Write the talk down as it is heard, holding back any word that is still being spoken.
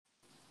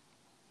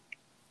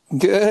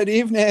Good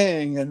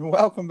evening and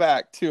welcome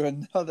back to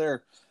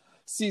another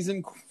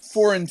season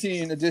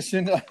quarantine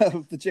edition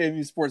of the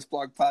JMU Sports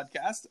Blog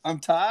Podcast. I'm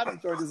Todd. I'm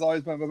joined as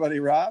always by my buddy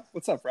Rob.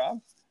 What's up, Rob?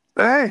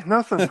 Hey,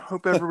 nothing.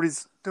 Hope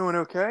everybody's doing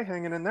okay,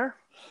 hanging in there.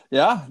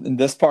 Yeah, and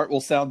this part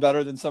will sound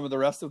better than some of the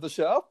rest of the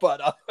show,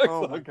 but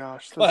Oh my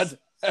gosh, glad to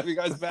have you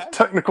guys back.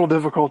 Technical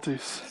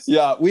difficulties.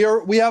 Yeah,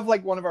 we have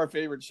like one of our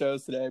favorite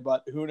shows today,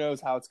 but who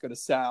knows how it's going to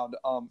sound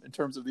in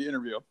terms of the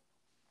interview.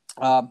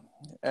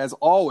 As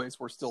always,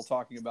 we're still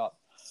talking about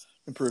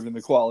improving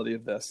the quality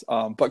of this.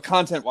 But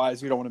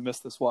content-wise, we don't want to miss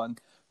this one.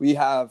 We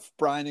have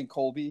Brian and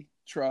Colby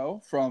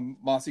Tro from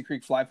Mossy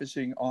Creek Fly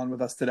Fishing on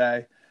with us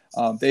today.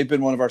 They've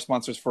been one of our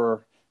sponsors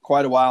for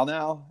quite a while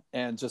now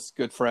and just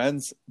good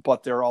friends,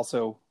 but they're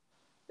also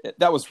 –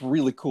 that was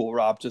really cool,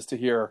 Rob, just to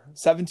hear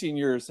 17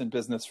 years in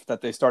business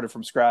that they started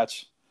from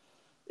scratch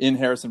in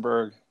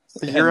Harrisonburg.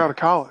 A year out of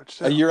college.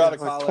 A year out of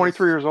college.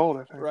 23 years old,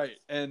 I think. Right,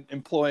 and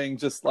employing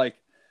just like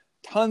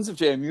tons of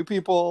JMU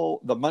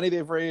people, the money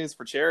they've raised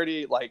for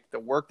charity, like the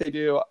work they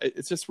do.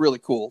 It's just really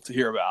cool to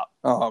hear about.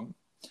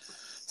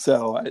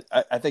 So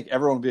I think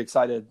everyone will be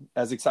excited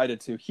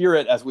to hear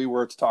it as we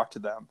were to talk to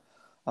them.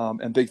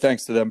 And big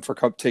thanks to them for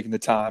taking the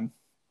time.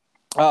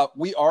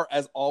 We are,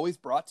 as always,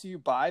 brought to you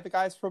by the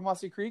guys from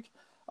Mossy Creek.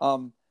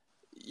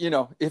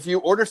 If you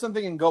order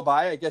something and go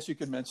by, I guess you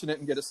could mention it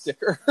and get a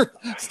sticker.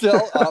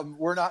 Still,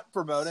 we're not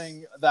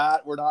promoting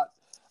that. We're not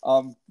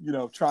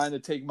trying to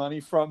take money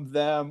from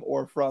them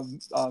or from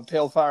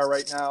Pale Fire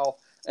right now.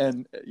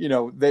 And,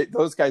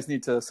 those guys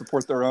need to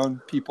support their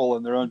own people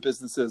and their own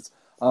businesses.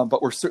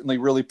 But we're certainly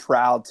really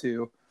proud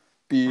to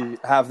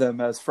have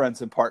them as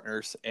friends and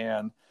partners.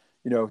 And,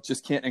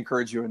 just can't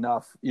encourage you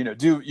enough.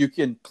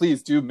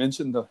 Please do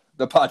mention the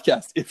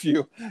podcast if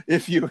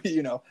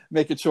you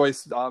make a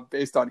choice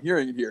based on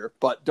hearing it here,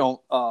 but don't,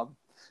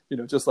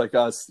 just like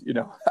us,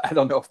 I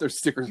don't know if there's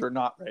stickers or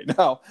not right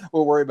now.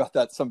 We'll worry about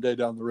that someday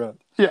down the road.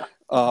 Yeah.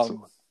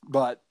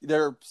 But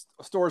their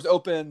store's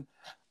open.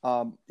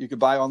 You could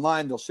buy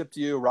online. They'll ship to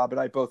you. Rob and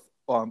I both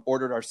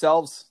ordered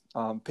ourselves,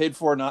 paid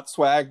for, not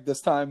swag this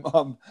time,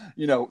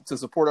 to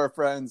support our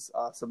friends.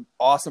 Some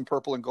awesome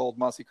purple and gold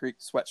Mossy Creek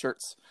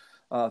sweatshirts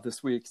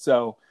this week.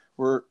 So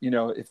we're,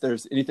 if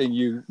there's anything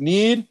you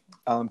need,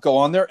 go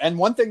on there. And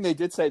one thing they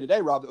did say today,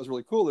 Rob, that was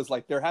really cool is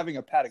like they're having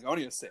a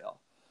Patagonia sale,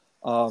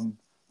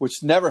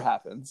 which never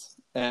happens.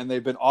 And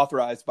they've been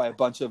authorized by a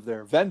bunch of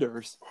their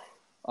vendors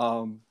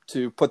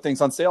to put things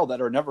on sale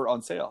that are never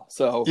on sale.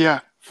 So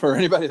yeah, for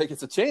anybody that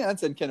gets a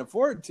chance and can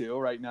afford to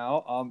right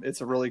now, it's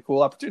a really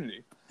cool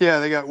opportunity. Yeah,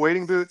 they got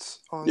wading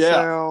boots on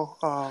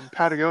sale.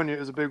 Patagonia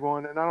is a big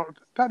one. And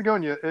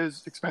Patagonia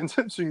is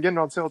expensive, so you can get it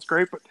on sale. It's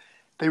great, but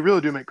they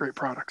really do make great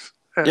products.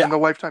 And the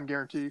lifetime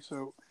guarantee.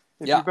 So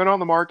if you've been on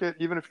the market,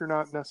 even if you're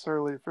not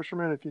necessarily a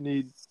fisherman, if you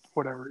need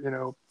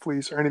whatever,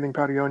 fleece or anything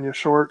Patagonia,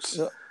 shorts,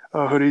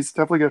 hoodies,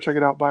 definitely go check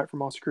it out. Buy it from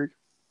Mossy Creek.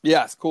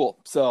 Yeah, it's cool.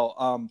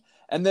 So,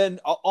 and then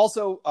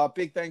also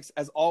big thanks,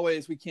 as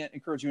always, we can't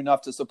encourage you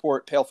enough to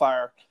support Pale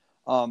Fire.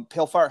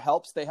 Pale Fire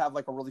Helps. They have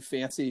like a really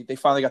fancy, they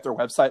finally got their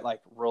website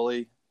like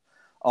really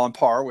on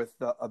par with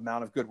the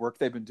amount of good work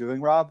they've been doing,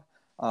 Rob.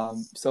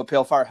 So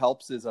Pale Fire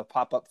Helps is a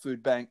pop-up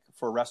food bank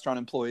for restaurant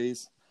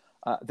employees.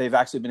 They've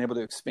actually been able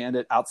to expand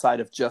it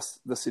outside of just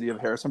the city of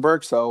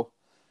Harrisonburg. So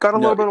got a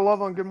little bit of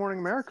love on Good Morning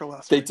America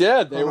last week. They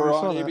did. They were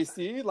on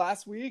ABC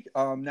last week,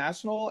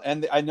 national.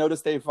 And I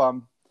noticed they've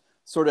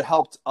sort of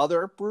helped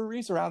other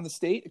breweries around the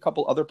state. A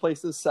couple other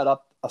places set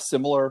up a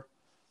similar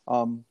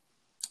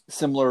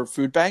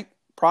food bank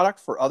product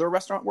for other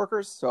restaurant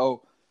workers.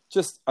 So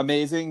just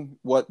amazing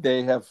what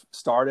they have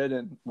started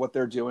and what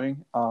they're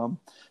doing.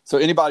 So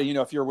anybody,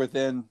 if you're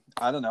within,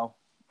 I don't know,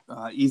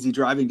 easy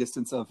driving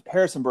distance of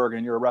Harrisonburg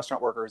and you're a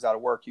restaurant worker who's out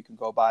of work, you can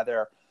go by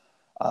there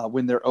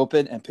when they're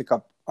open and pick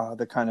up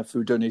the kind of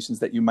food donations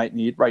that you might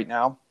need right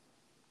now.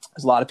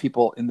 There's a lot of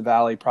people in the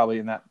Valley, probably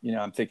in that,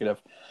 I'm thinking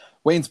of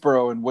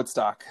Waynesboro and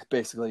Woodstock,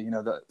 basically,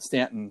 the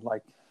Stanton,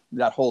 like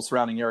that whole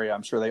surrounding area.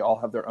 I'm sure they all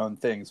have their own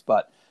things,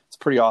 but it's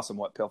pretty awesome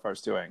what Pale Fire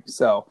is doing.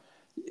 So,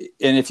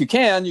 and if you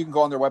can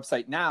go on their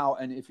website now.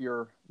 And if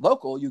you're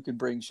local, you can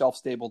bring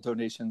shelf-stable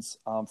donations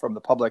from the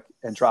public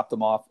and drop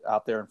them off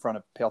out there in front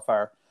of Pale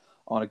Fire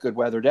on a good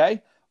weather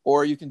day.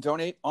 Or you can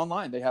donate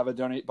online. They have a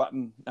donate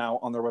button now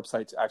on their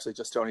website to actually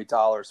just donate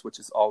dollars, which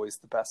is always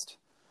the best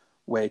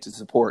way to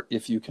support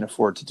if you can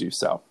afford to do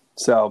so.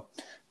 So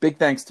big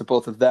thanks to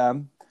both of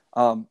them.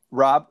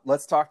 Rob,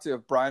 let's talk to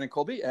Brian and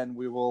Colby, and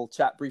we will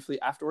chat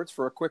briefly afterwards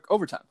for a quick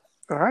overtime.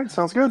 All right.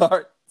 Sounds good. All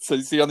right. So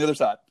see you on the other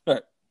side. All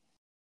right.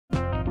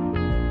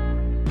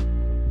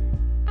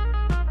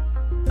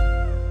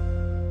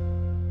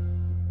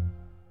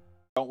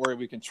 Don't worry,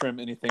 we can trim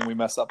anything we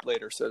mess up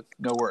later, so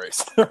no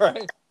worries. All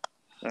right.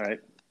 All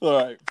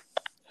right.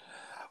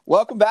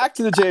 Welcome back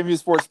to the JMU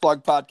Sports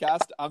Blog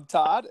Podcast. I'm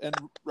Todd, and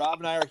Rob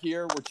and I are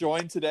here. We're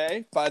joined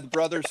today by the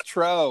brothers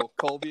Tro,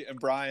 Colby and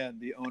Brian,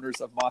 the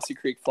owners of Mossy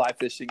Creek Fly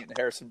Fishing in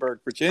Harrisonburg,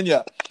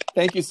 Virginia.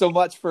 Thank you so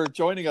much for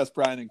joining us,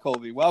 Brian and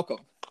Colby. Welcome.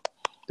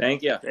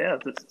 Thank you. Yeah,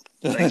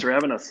 thanks for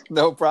having us.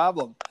 No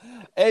problem.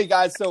 Hey,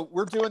 guys, so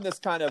we're doing this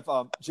kind of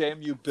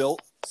JMU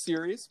Built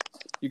series.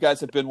 You guys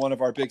have been one of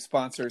our big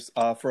sponsors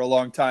for a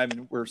long time,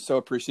 and we're so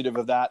appreciative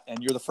of that.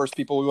 And you're the first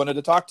people we wanted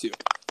to talk to.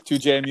 Two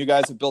JMU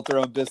guys have built their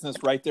own business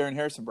right there in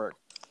Harrisonburg.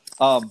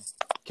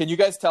 Can you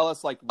guys tell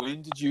us, like,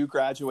 when did you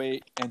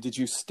graduate, and did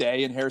you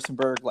stay in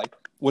Harrisonburg? Like,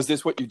 was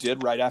this what you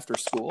did right after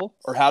school,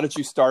 or how did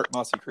you start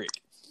Mossy Creek?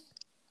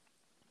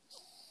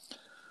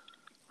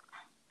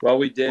 Well,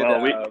 we did.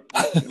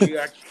 We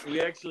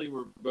actually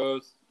were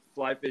both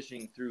fly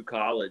fishing through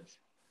college.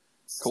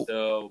 Cool.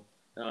 So,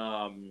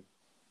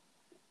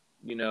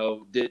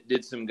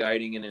 did some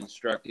guiding and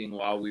instructing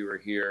while we were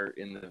here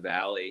in the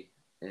Valley,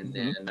 and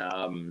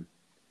then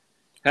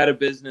had a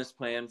business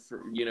plan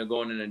for,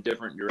 going in a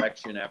different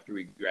direction after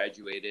we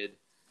graduated.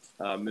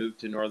 Moved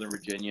to Northern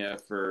Virginia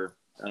for,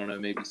 I don't know,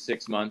 maybe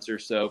 6 months or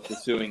so,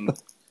 pursuing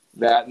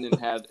that, and then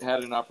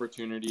had an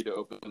opportunity to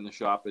open the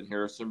shop in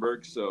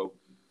Harrisonburg. So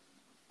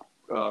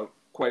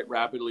quite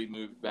rapidly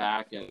moved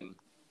back and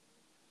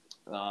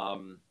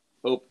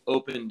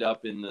opened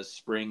up in the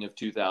spring of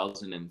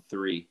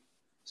 2003.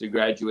 So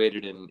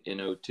graduated in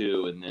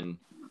 2002, and then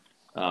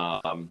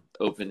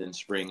opened in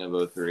spring of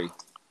 2003.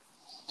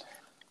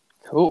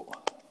 Cool.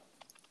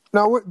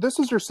 Now, this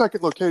is your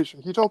second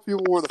location. Can you tell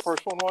people where the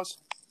first one was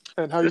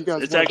and how you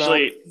guys? It's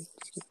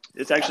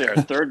actually our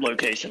third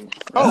location.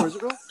 Oh, is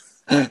it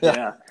really?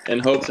 Yeah,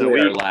 and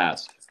hopefully our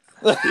last.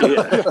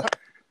 Yeah.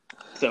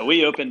 So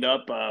we opened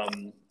up.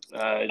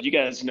 You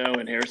guys know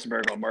in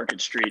Harrisonburg on Market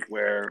Street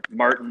where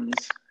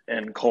Martin's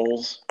and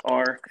Kohl's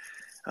are.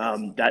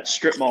 That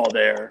strip mall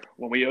there.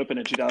 When we opened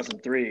in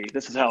 2003,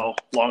 this is how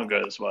long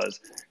ago this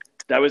was.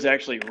 That was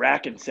actually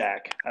Rack and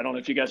Sack. I don't know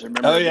if you guys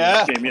remember. Oh,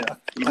 yeah. You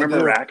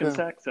remember Rack and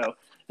Sack? So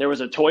there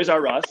was a Toys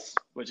R Us,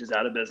 which is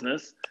out of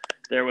business.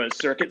 There was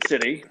Circuit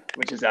City,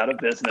 which is out of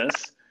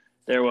business.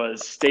 There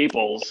was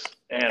Staples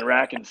and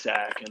Rack and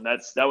Sack, and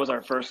that was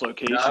our first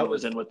location. No,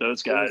 was in with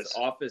those guys. It was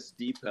Office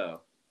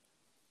Depot.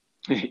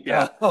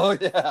 Yeah. Oh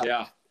yeah.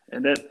 Yeah.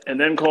 And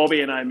then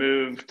Colby and I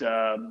moved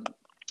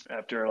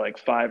after like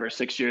 5 or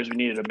 6 years. We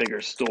needed a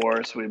bigger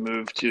store, so we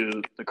moved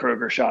to the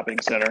Kroger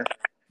Shopping Center.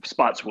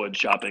 Spotswood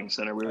Shopping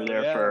Center. We were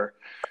there for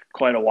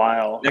quite a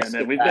while, and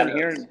then we've been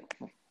here.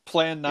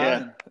 Plan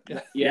 9.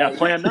 Yeah,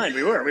 Plan 9.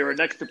 We were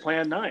next to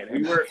Plan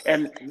 9.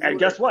 And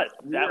guess what?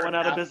 That went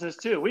out of business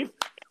too. We've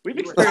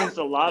experienced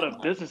a lot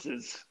of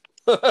businesses.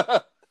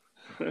 Yeah,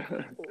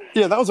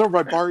 that was over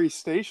by Bar East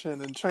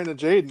Station and China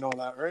Jade and all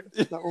that, right?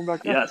 That one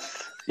back there?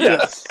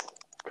 Yes.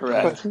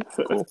 Correct.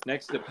 Cool.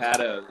 Next to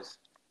Pato's.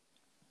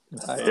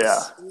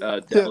 Nice.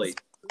 Deli.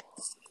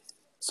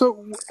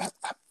 So,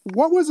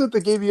 what was it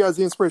that gave you guys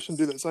the inspiration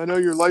to do this? I know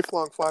you're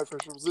lifelong fly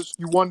fisher. Was this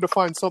you wanted to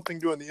find something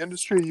to do in the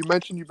industry? You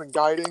mentioned you've been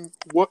guiding.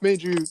 What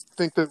made you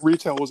think that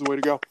retail was the way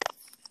to go?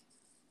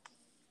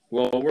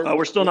 Well,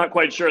 we're still not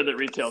quite sure that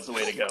retail's the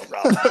way to go,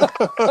 Rob.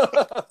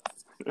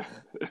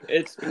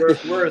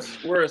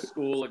 We're a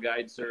school, a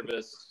guide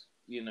service,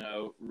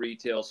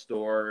 retail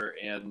store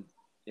and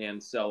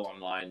sell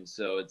online.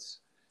 So it's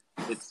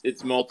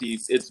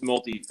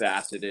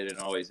multifaceted and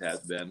always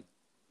has been.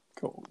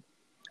 Cool.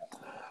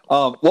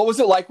 What was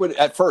it like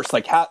at first?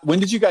 Like, when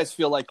did you guys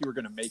feel like you were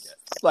going to make it?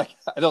 Like,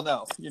 I don't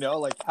know,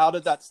 like how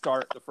did that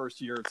start the first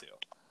year or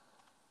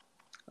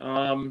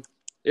two?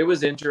 It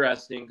was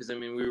interesting because,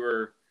 we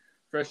were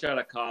fresh out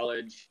of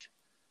college.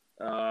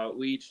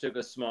 We each took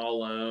a small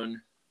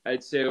loan.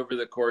 I'd say over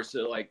the course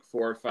of like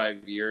 4 or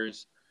 5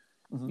 years,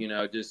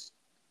 just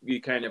we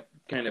kind of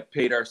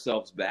paid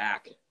ourselves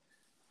back.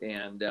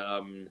 And,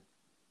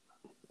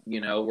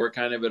 we're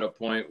kind of at a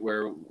point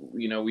where,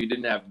 we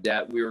didn't have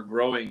debt. We were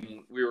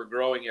growing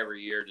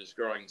every year, just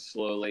growing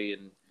slowly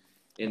and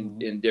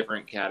in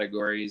different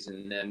categories,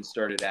 and then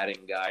started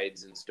adding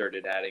guides and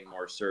started adding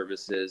more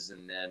services.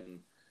 And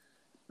then,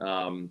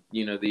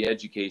 the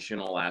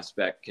educational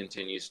aspect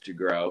continues to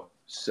grow.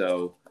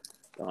 So,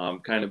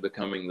 kind of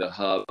becoming the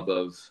hub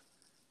of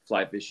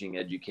fly fishing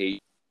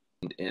education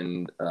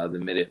in the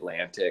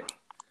Mid-Atlantic.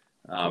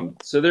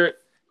 So there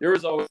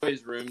was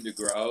always room to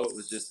grow. It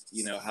was just,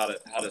 how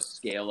to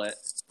scale it.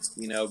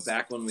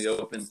 Back when we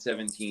opened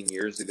 17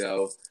 years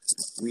ago,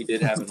 we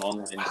did have an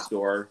online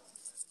store.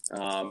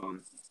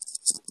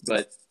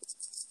 But,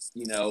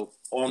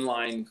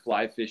 online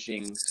fly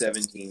fishing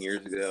 17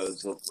 years ago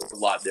is a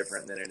lot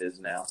different than it is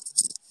now.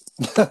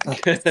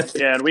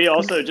 Yeah, and we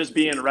also, just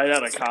being right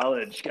out of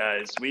college,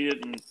 guys, we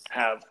didn't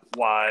have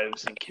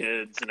wives and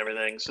kids and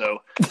everything.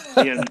 So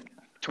being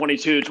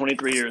 22,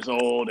 23 years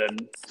old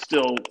and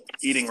still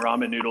eating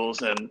ramen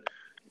noodles and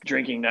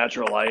drinking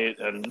Natural Light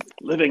and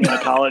living in a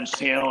college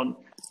town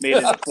made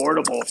it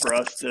affordable for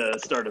us to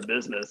start a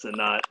business and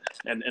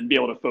be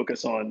able to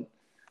focus on,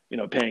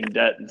 paying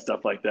debt and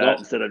stuff like that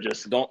instead of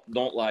just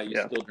don't lie. You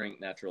still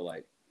drink Natural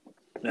Light.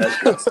 That's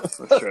true.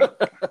 That's true.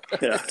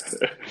 Yeah.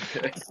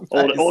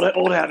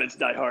 Old habits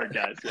die hard,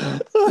 guys.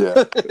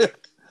 Yeah.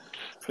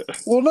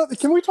 Well,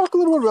 can we talk a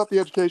little bit about the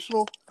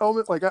educational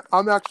element? Like,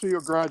 I'm actually a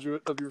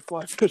graduate of your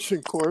fly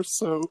fishing course,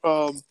 so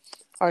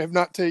I have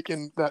not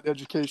taken that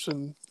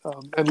education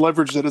and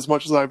leveraged it as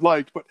much as I've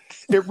liked, but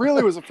it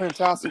really was a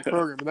fantastic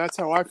program, and that's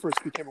how I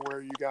first became aware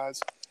of you guys.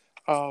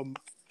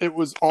 It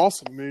was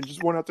awesome. I mean,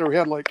 just went out there. We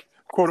had like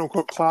quote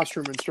unquote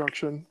classroom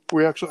instruction. I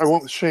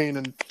went with Shane,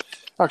 and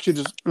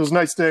actually it was a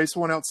nice day.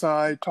 So went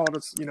outside, taught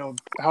us,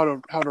 how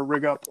to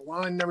rig up the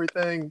line and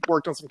everything,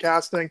 worked on some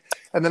casting,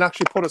 and then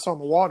actually put us on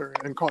the water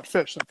and caught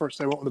fish that first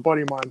day. Went with a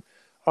buddy of mine.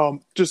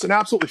 Just an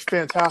absolutely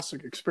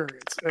fantastic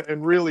experience,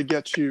 and really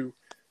gets you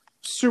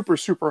super,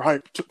 super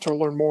hyped to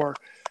learn more.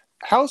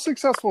 How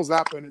successful has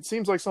that been? It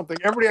seems like something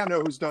everybody I know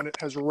who's done it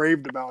has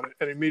raved about it,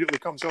 and immediately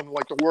comes home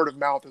like the word of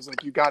mouth is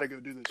like, you got to go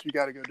do this. You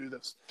got to go do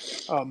this.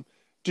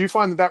 Do you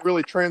find that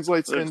really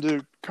translates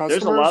into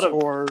customers,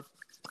 or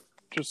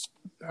just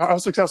how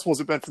successful has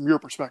it been from your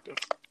perspective?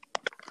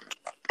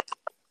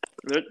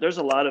 There's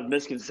a lot of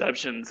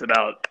misconceptions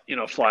about,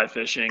 fly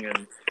fishing,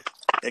 and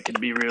it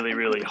can be really,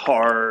 really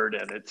hard,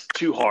 and it's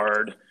too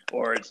hard,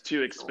 or it's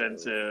too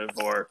expensive,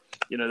 or,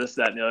 this,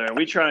 that, and the other. And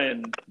we try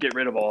and get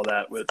rid of all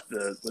that with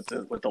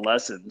the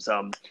lessons.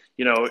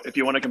 If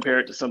you want to compare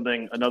it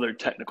to another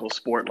technical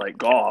sport like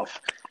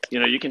golf,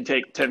 you can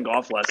take 10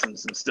 golf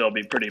lessons and still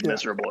be pretty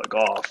miserable at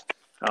golf.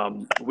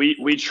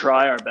 We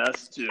try our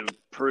best to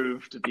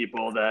prove to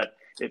people that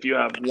if you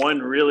have one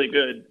really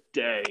good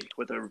day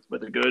with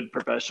a good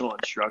professional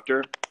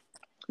instructor,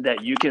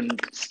 that you can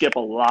skip a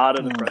lot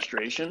of the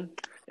frustration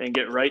and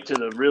get right to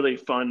the really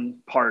fun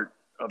part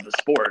of the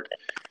sport.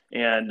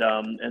 And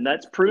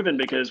that's proven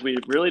because we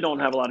really don't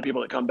have a lot of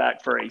people that come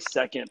back for a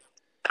second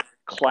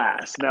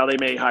class. Now they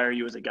may hire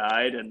you as a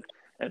guide and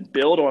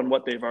build on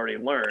what they've already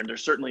learned.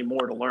 There's certainly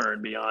more to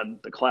learn beyond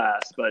the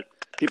class, but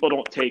people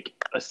don't take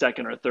a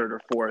second or third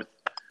or fourth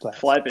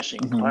fly fishing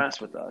class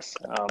with us.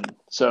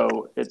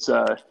 So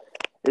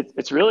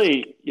it's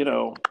really,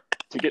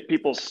 to get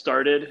people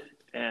started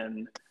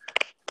and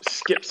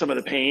skip some of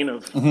the pain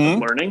of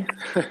learning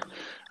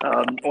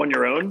on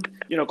your own.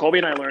 Colby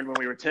and I learned when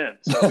we were 10,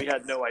 so we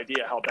had no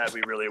idea how bad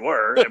we really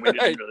were, and we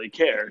didn't really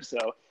care. So,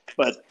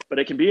 but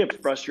it can be a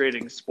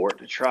frustrating sport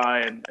to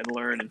try and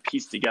learn and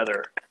piece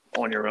together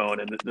on your own.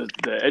 And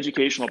the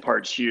educational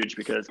part's huge,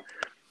 because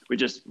we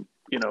just,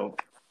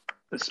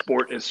 the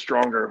sport is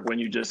stronger when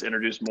you just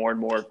introduce more and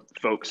more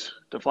folks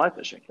to fly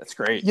fishing. That's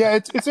great. Yeah,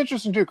 it's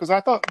interesting too, because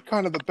I thought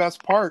kind of the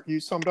best part you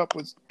summed up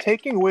was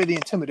taking away the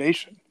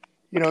intimidation.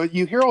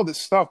 You hear all this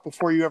stuff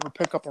before you ever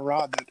pick up a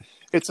rod, that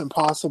it's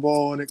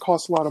impossible and it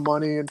costs a lot of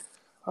money. And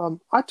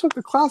I took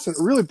the class, and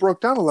it really broke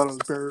down a lot of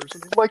those barriers. I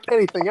mean, like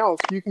anything else,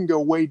 you can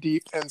go way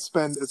deep and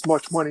spend as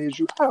much money as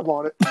you have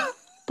on it.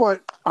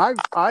 But I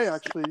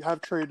actually have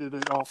traded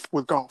it off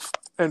with golf.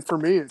 And for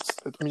me,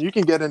 you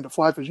can get into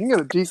fly fishing. You can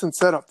get a decent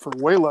setup for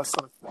way less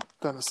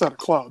than a set of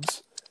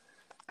clubs.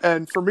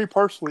 And for me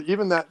personally,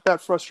 even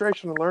that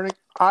frustration of learning,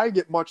 I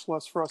get much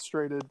less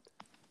frustrated.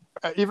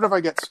 Even if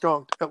I get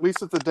skunked, at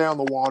least it's a day on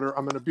the water.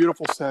 I'm in a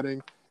beautiful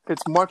setting.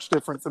 It's much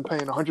different than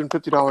paying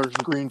 $150 in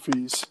green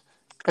fees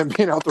and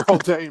being out there all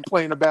day and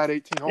playing a bad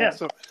 18 holes. Yeah.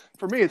 So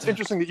for me, it's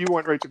interesting that you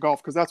went right to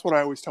golf, because that's what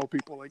I always tell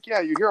people. Like,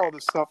 yeah, you hear all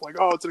this stuff like,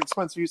 oh, it's an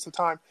expensive use of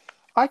time.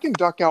 I can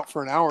duck out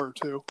for an hour or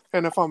two,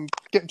 and if I'm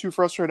getting too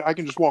frustrated, I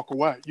can just walk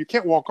away. You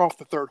can't walk off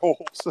the third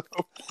hole. So,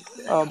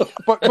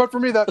 but for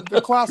me,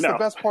 the class, the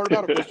best part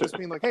about it was just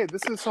being like, hey,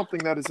 this is something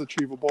that is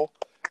achievable,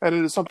 and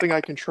it is something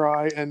I can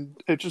try, and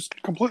it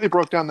just completely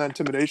broke down that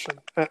intimidation.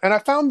 And I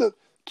found the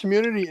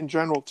community in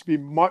general to be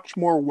much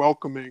more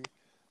welcoming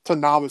to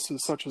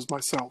novices such as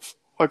myself.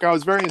 Like, I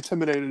was very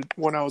intimidated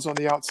when I was on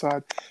the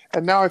outside,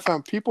 and now I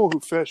found people who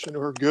fish and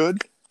who are good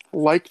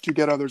like to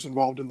get others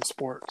involved in the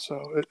sport.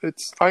 So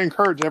I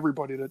encourage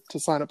everybody to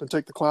sign up and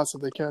take the class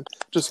if they can.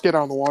 Just get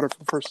out on the water for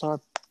the first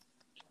time.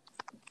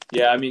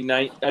 Yeah, I mean,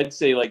 I'd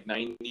say like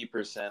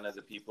 90% of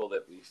the people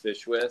that we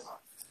fish with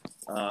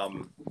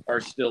are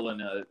still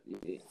in a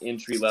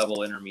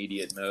entry-level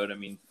intermediate mode. I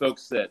mean,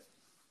 folks that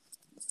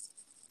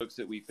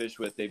we fish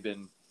with, they've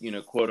been,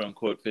 quote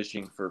unquote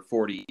fishing for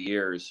 40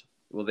 years.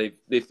 Well,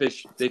 they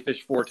fish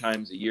 4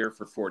 times a year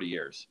for 40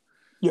 years.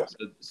 Yeah.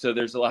 So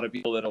there's a lot of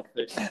people that'll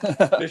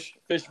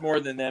fish more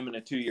than them in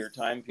a 2-year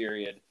time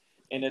period,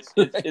 and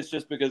it's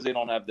just because they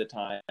don't have the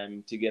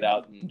time to get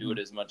out and do it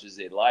as much as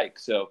they'd like.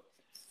 So,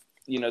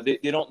 they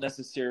don't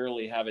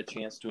necessarily have a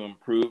chance to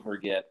improve or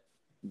get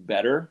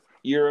better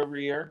year over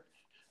year.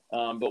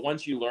 But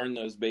once you learn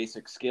those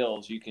basic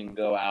skills, you can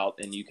go out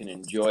and you can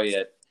enjoy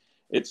it.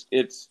 It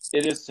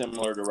is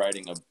similar to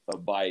riding a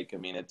bike. I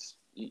mean,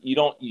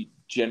 you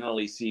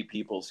generally see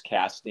people's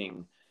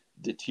casting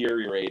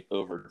deteriorate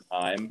over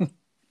time.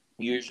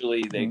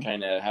 Usually they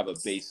kind of have a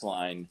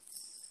baseline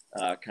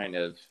kind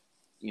of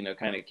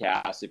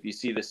cast. If you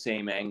see the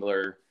same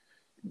angler,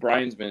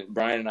 Brian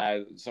and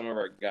I, some of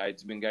our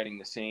guides have been guiding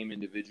the same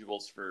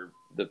individuals for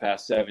the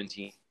past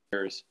 17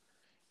 years,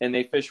 and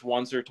they fish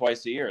once or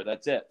twice a year.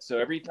 That's it. So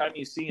every time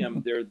you see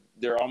them,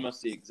 they're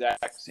almost the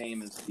exact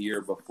same as the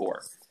year before.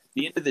 At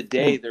the end of the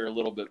day, they're a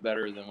little bit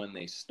better than when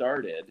they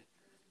started.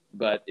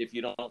 But if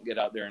you don't get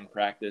out there and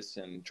practice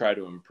and try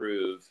to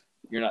improve,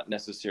 you're not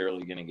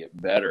necessarily going to get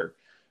better.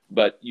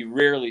 But you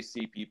rarely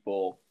see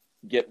people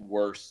get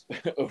worse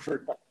over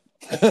time.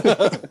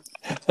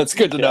 That's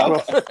good to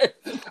know.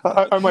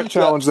 Well, I might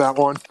challenge that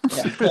one.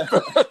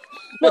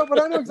 No,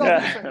 but I know exactly what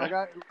you're saying.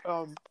 Like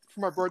for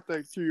my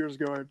birthday 2 years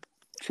ago, I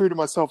treated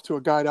myself to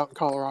a guide out in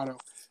Colorado.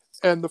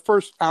 And the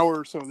first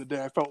hour or so of the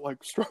day, I felt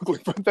like struggling.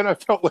 But then I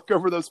felt like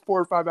over those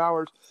 4 or 5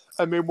 hours,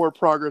 I made more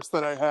progress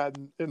than I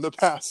had in the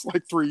past,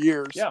 3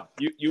 years. Yeah.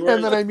 You were,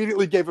 and then I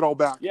immediately gave it all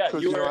back. Yeah.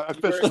 I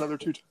fished another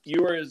 2 times.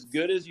 You were as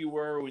good as you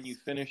were when you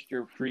finished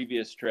your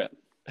previous trip.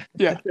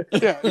 Yeah,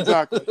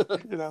 exactly.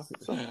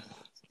 So.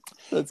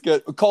 That's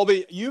good.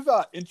 Colby, you've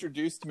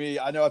introduced me.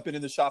 I know I've been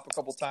in the shop a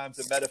couple times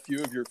and met a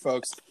few of your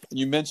folks, and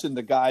you mentioned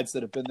the guides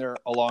that have been there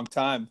a long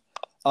time.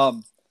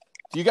 Do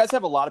you guys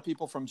have a lot of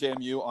people from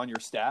JMU on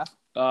your staff?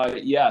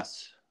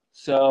 Yes.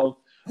 So,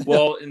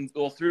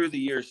 through the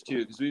years too,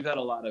 because we've had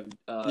a lot of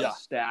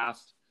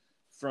staff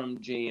from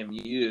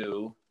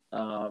JMU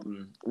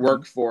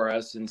work for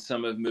us, and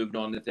some have moved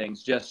on to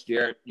things. Jess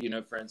Jarrett,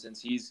 for instance,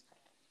 he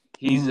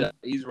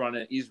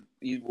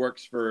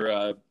works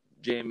for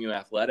JMU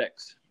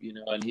Athletics,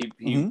 and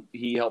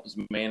he helps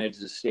manage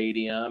the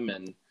stadium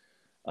and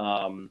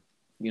a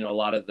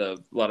lot of the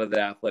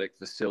athletic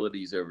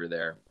facilities over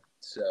there.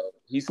 So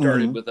he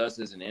started with us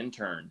as an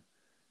intern.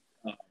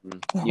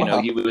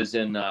 He was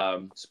in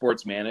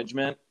sports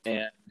management,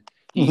 and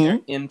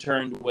he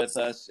interned with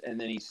us, and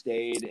then he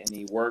stayed and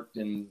he worked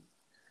and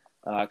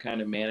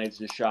kind of managed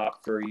the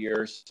shop for a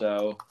year or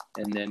so,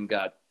 and then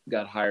got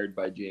hired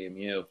by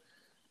JMU.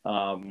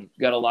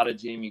 Got a lot of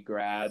JMU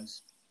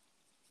grads,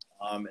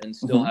 and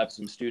still have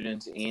some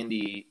students.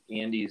 Andy's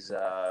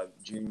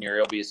junior.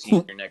 He'll be a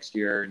senior next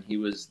year, and he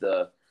was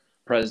the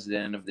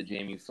president of the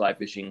JMU Fly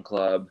Fishing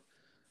Club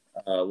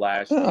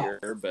last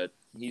year, but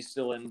he's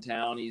still in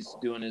town. He's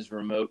doing his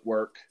remote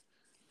work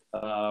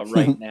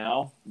right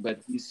now, but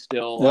he's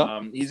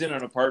still he's in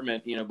an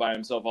apartment, by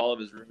himself. All of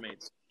his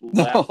roommates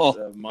left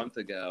a month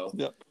ago,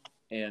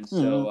 and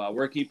so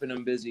we're keeping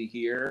him busy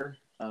here.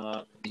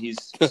 He's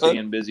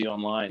staying busy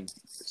online.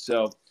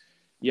 So,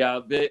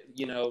 I'd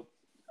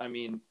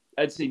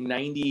say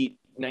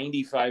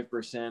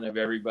 95% of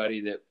everybody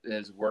that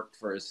has worked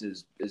for us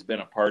has been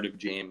a part of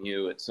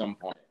JMU at some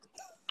point.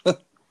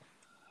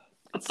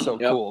 That's so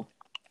cool.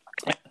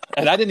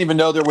 And I didn't even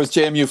know there was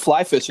JMU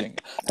fly fishing.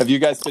 Have you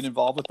guys been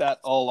involved with that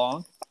all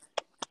along?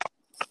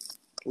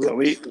 So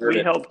we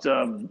helped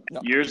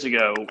years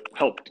ago,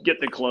 helped get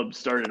the club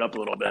started up a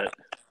little bit.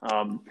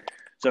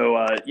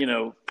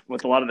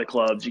 With a lot of the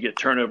clubs, you get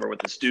turnover with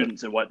the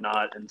students and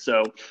whatnot. And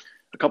so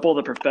a couple of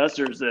the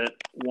professors that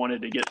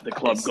wanted to get the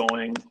club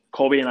going,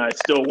 Colby and I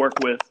still work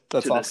with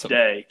this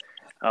day.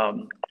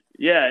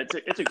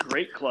 It's a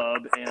great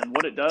club. And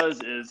what it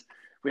does is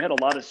we had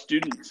a lot of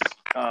students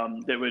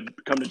that would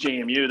come to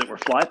JMU that were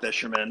fly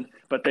fishermen,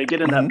 but they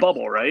get in that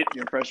bubble, right?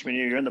 Your freshman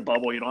year, you're in the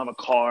bubble, you don't have a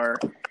car.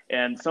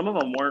 And some of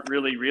them weren't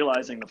really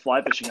realizing the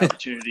fly fishing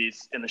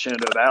opportunities in the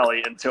Shenandoah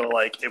Valley until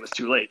it was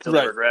too late, until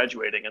they were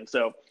graduating. And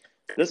so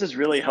this has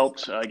really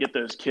helped get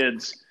those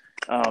kids,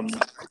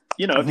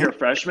 if you're a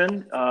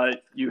freshman,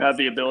 you have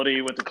the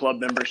ability with the club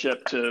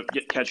membership to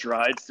catch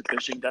rides to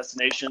fishing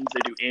destinations.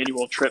 They do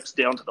annual trips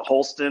down to the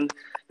Holston.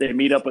 They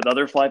meet up with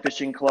other fly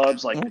fishing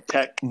clubs like the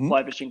Tech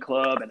Fly Fishing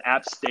Club and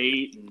App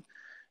State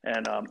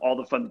and all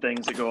the fun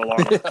things that go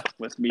along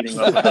with meeting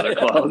up with other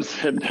clubs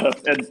and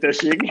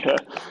fishing.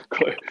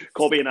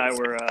 Colby and I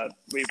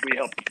we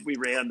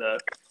ran the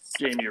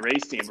JMU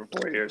race team for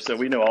 4 years, so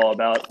we know all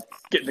about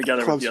getting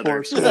together with the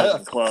other schools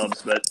and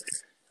clubs. But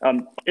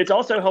it's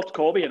also helped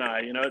Colby and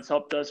I. It's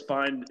helped us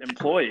find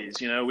employees.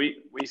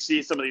 We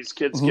see some of these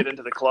kids get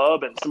into the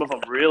club, and some of them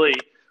really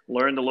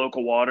learn the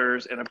local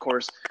waters. And of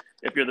course,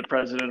 if you're the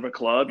president of a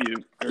club, you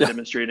are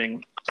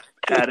demonstrating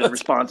added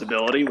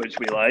responsibility, which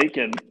we like.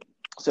 And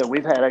so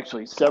we've had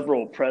actually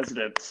several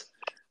presidents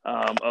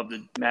of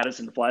the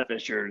Madison Fly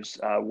Fishers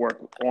work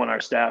on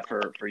our staff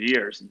for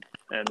years,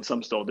 and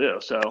some still do.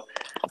 So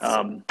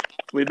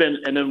we've been,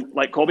 and then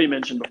like Colby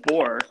mentioned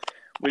before,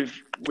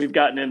 we've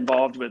gotten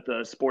involved with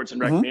sports and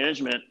rec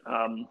management,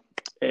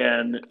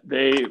 and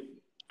they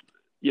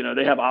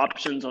have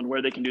options on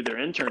where they can do their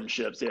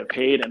internships. They have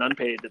paid and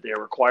unpaid that they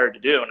are required to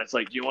do. And it's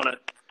like, do you want to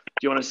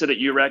sit at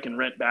UREC and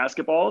rent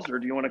basketballs, or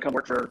do you want to come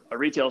work for a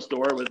retail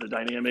store with a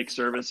dynamic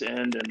service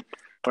end and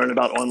learn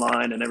about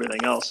online and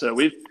everything else? So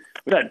we've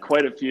had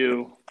quite a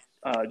few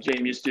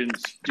JMU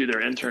students do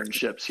their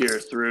internships here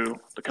through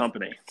the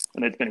company,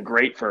 and it's been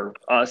great for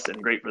us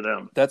and great for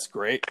them. That's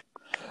great.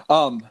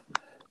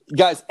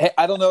 Guys, hey,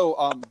 I don't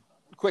know,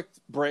 quick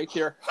break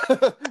here.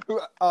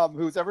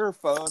 Who's ever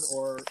phone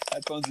or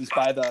headphones is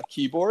by the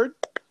keyboard,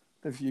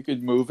 if you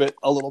could move it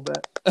a little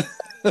bit.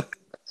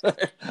 I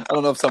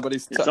don't know if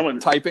somebody's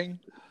typing.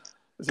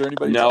 Is there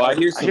anybody? No, I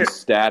hear some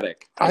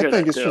static. I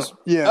think it's just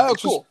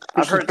cool.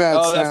 I've heard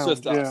bad sound. That's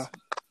just us.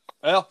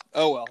 Well,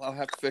 I'll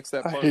have to fix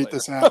that. I hate later.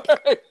 this app.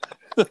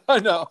 I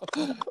know.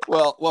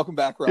 Well, welcome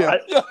back,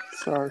 Rob. Yeah.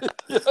 Sorry.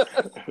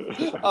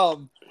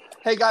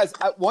 Hey guys,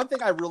 one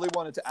thing I really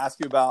wanted to ask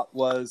you about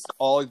was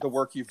all the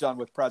work you've done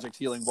with Project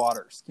Healing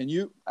Waters. Can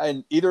you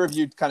and either of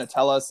you kind of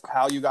tell us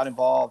how you got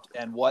involved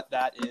and what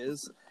that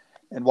is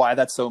and why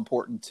that's so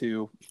important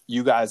to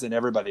you guys and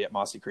everybody at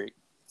Mossy Creek?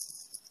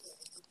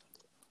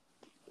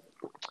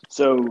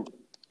 So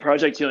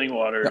Project Healing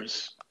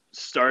Waters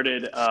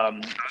started,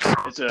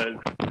 it's a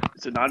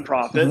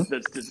nonprofit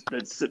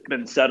that's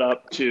been set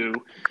up to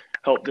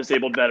help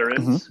disabled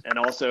veterans and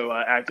also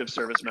active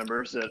service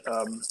members that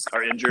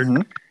are injured.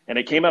 And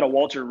it came out of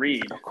Walter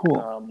Reed. Oh,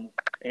 cool.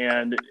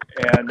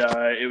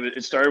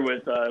 It started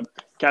with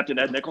Captain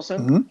Ed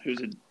Nicholson,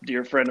 who's a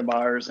dear friend of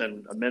ours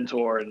and a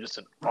mentor and just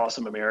an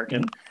awesome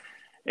American.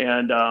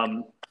 And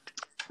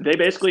they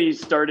basically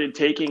started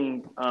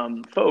taking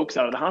folks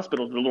out of the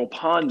hospital to the little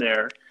pond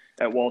there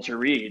at Walter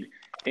Reed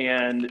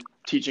and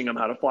teaching them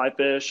how to fly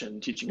fish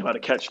and teaching them how to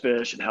catch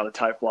fish and how to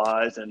tie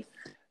flies. And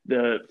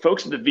the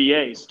folks at the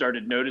VA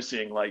started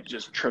noticing like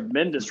just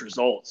tremendous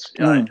results,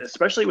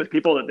 especially with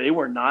people that they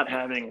were not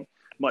having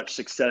much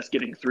success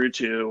getting through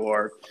to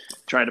or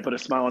trying to put a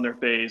smile on their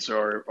face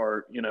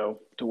or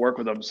to work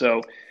with them.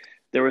 So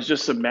there was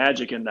just some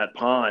magic in that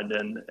pond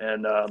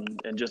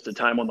and just the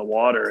time on the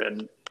water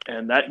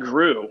and that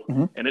grew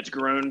and it's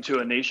grown to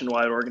a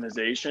nationwide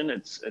organization.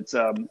 It's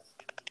I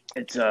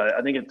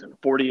think it's in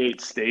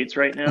 48 states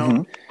right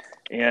now.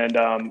 And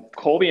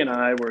Colby and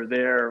I were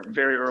there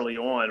very early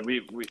on.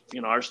 We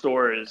our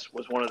store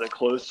was one of the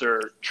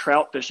closer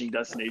trout fishing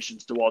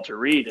destinations to Walter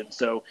Reed, and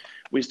so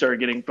we started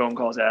getting phone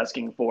calls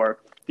asking for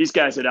these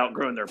guys had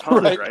outgrown their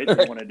pond, right?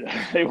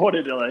 They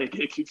wanted to like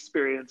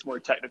experience more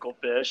technical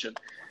fish,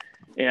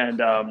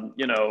 and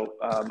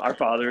our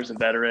father's a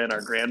veteran,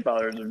 our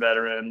grandfathers are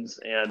veterans,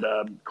 and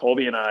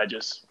Colby and I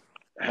just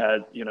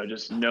had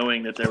just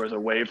knowing that there was a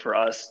way for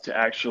us to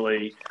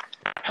actually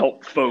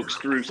help folks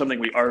through something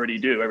we already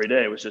do every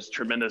day was just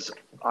tremendous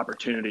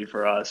opportunity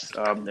for us.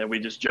 And we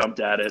just jumped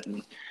at it.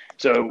 And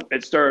so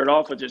it started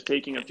off with just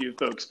taking a few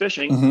folks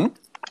fishing,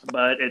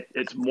 but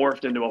it's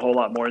morphed into a whole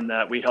lot more than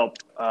that. We help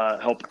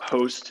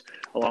host,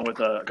 along with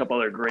a couple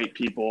other great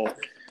people,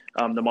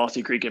 the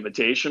Mossy Creek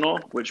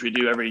Invitational, which we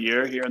do every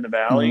year here in the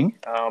Valley.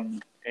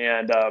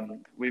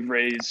 We've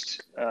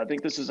raised, I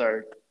think this is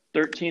our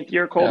 13th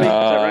year, Colby, is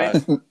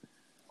that right?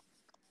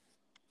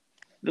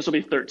 This will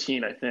be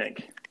 13, I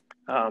think.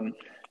 And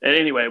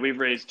anyway, we've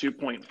raised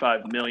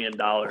 $2.5 million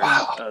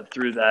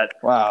through that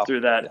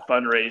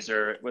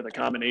fundraiser with a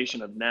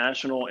combination of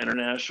national,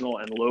 international,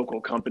 and local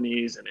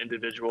companies and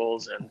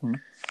individuals.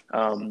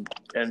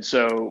 And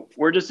so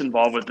we're just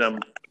involved with them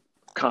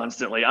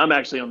constantly. I'm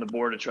actually on the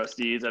board of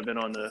trustees. I've been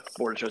on the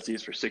board of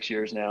trustees for 6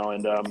 years now.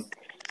 And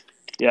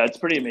it's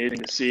pretty amazing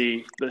to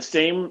see the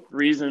same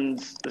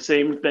reasons, the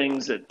same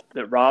things that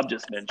Rob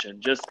just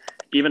mentioned, just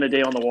even a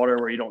day on the water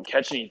where you don't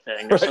catch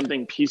anything. There's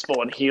something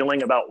peaceful and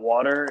healing about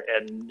water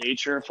and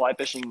nature. Fly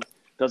fishing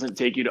doesn't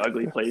take you to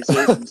ugly places.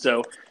 And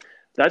so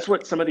that's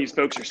what some of these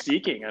folks are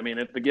seeking. I mean,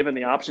 if they're given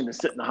the option to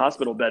sit in the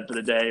hospital bed for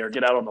the day or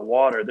get out on the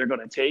water, they're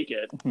going to take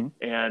it.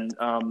 And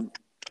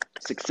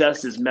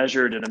success is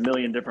measured in a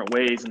million different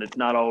ways. And it's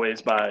not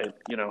always by,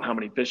 how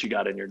many fish you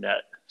got in your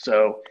net.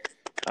 So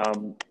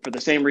for the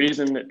same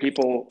reason that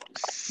people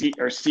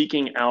are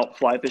seeking out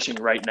fly fishing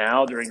right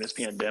now during this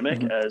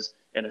pandemic as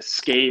an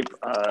escape,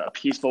 a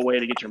peaceful way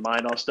to get your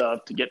mind off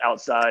stuff, to get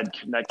outside,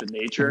 connect with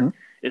nature,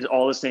 is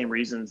all the same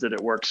reasons that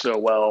it works so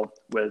well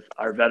with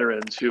our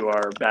veterans who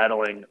are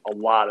battling a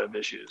lot of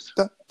issues.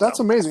 That's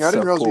amazing. I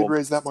didn't realize you'd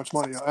raised that much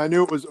money. I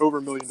knew it was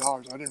over $1 million.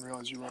 I didn't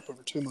realize you were up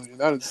over $2 million.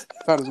 That is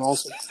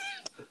awesome.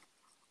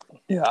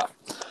 Yeah,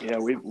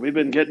 we've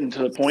been getting to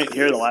the point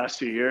here the last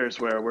few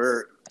years where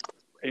we're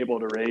able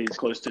to raise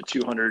close to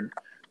 $200,000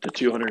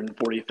 to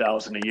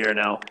 $240,000 a year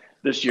now.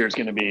 This year is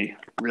going to be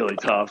really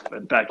tough.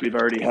 In fact, we've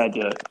already had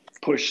to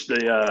push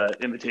the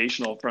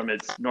invitational from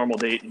its normal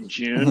date in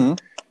June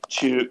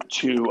to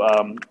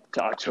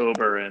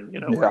October, and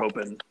we're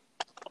hoping,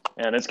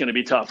 and it's going to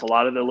be tough. A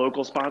lot of the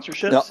local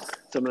sponsorships,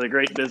 some of the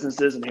great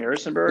businesses in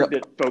Harrisonburg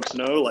that folks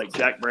know, like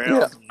Jack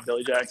Brown, and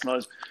Billy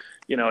Jackson,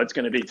 it's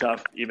going to be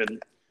tough even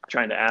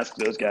trying to ask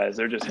those guys.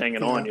 They're just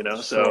hanging on,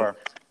 So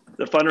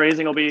the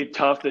fundraising will be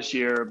tough this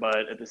year,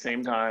 but at the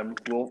same time,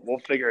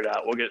 we'll figure it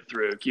out. We'll get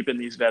through. Keeping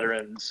these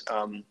veterans,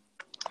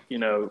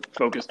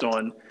 focused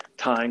on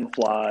tying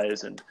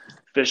flies and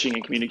fishing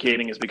and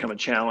communicating has become a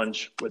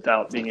challenge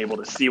without being able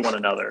to see one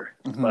another.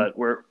 But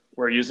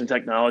we're using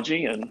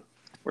technology and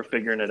we're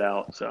figuring it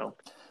out. So,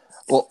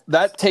 well,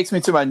 that takes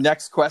me to my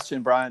next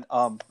question, Brian.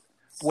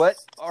 What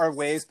are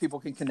ways people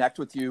can connect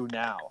with you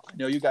now? I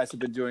know you guys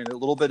have been doing a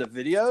little bit of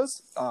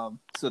videos,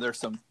 so there's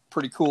some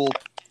pretty cool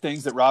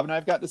things that Rob and I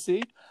have got to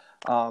see.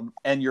 And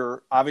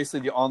obviously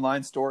the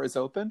online store is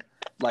open.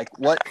 Like,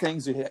 what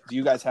things do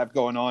you guys have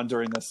going on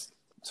during this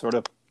sort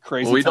of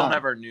crazy time? We don't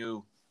have our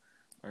new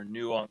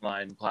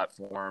online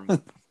platform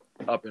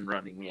up and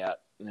running yet,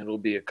 and it'll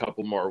be a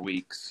couple more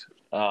weeks.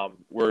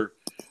 We're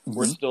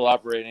still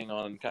operating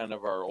on kind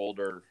of our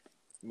older,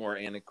 more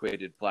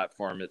antiquated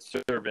platform. It's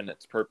serving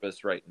its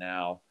purpose right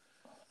now.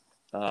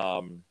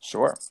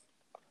 Sure.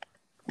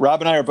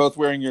 Rob and I are both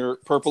wearing your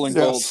purple and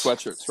gold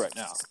sweatshirts right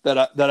now that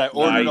I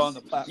ordered on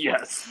the platform.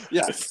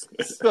 Yes.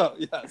 So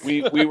yes,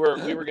 we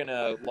were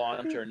gonna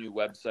launch our new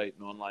website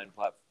and online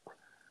platform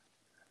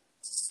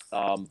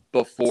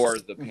before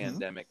the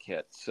pandemic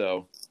hit.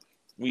 So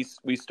we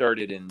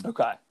started in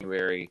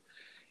January,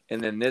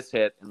 and then this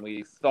hit, and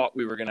we thought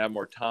we were gonna have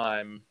more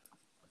time.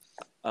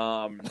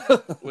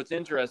 What's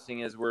interesting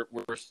is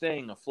we're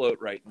staying afloat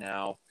right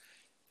now.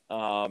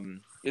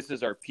 This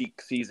is our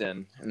peak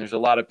season, and there's a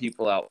lot of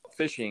people out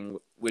fishing,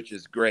 which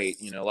is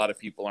great. You know, a lot of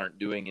people aren't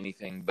doing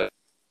anything but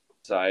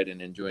outside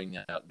and enjoying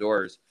the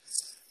outdoors.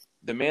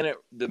 The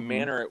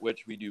manner at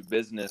which we do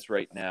business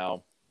right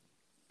now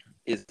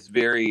is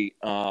very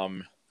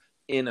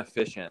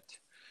inefficient.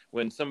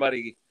 When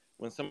somebody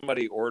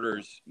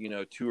orders,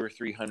 200 or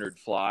 300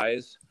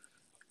 flies,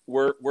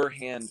 we're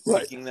hand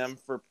picking them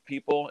for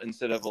people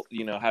instead of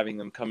having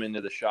them come into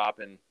the shop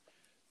and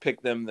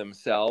pick them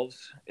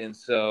themselves. And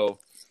so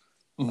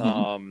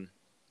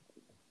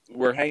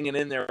we're hanging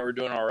in there. We're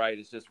doing all right.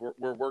 It's just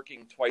we're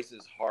working twice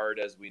as hard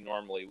as we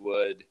normally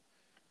would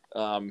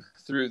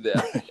through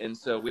this. And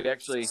so we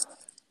actually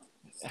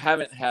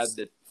haven't had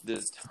the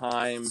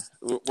time.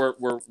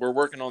 We're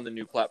working on the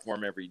new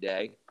platform every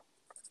day.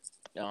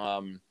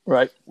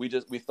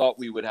 We thought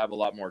we would have a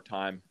lot more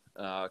time.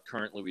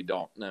 Currently we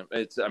don't. No,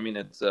 it's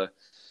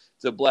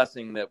a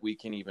blessing that we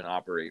can even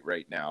operate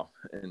right now.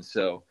 And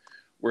so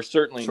we're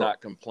certainly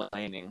not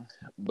complaining,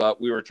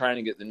 but we were trying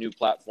to get the new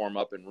platform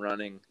up and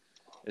running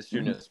as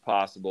soon as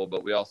possible,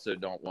 but we also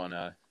don't want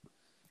to,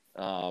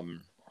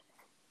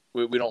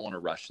 we don't want to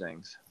rush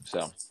things.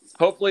 So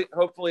hopefully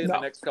in the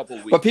next couple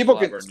of weeks, we'll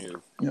have our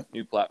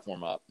new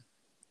platform up.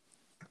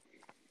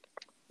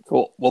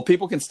 Cool. Well,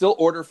 people can still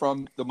order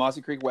from the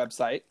Mossy Creek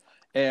website,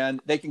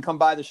 and they can come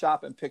by the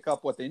shop and pick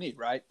up what they need,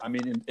 right? I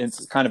mean,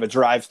 it's kind of a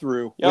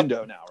drive-through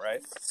window now,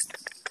 right?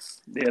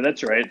 Yeah,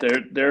 that's right.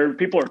 There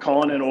people are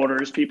calling in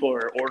orders. People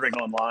are ordering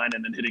online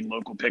and then hitting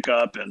local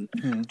pickup. And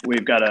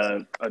we've got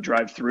a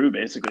drive-through,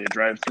 basically a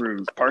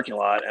drive-through parking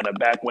lot and a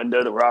back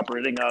window that we're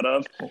operating out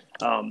of.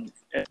 I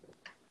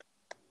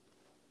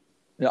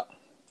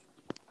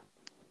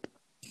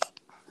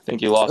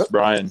think you lost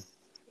Brian.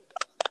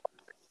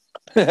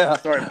 Yeah.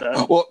 Sorry about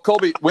that. Well,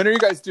 Colby, when are you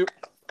guys doing?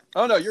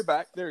 Oh no, you're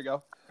back. There you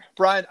go,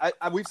 Brian.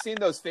 We've seen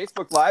those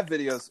Facebook Live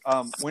videos.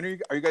 When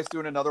are you guys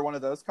doing another one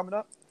of those coming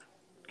up?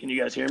 Can you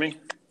guys hear me?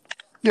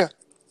 Yeah.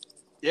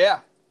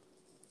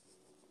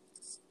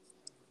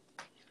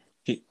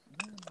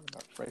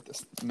 Write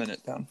this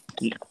minute down.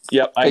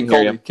 Yep, I can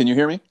hear you. Can you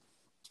hear me?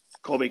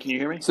 Colby, can you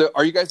hear me? So,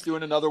 are you guys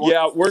doing another one?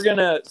 Yeah, we're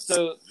gonna.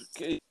 So,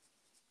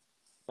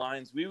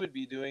 lines. We would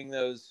be doing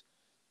those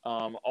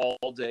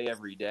all day,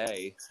 every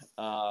day.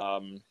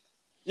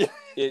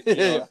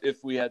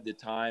 If we had the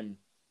time.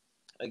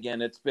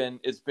 Again, it's been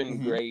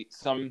great.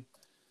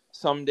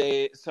 Some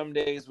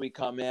days we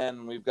come in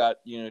and we've got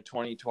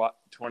 20,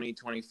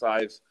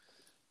 25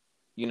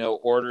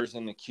 orders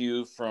in the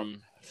queue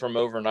from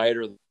overnight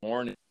or the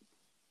morning.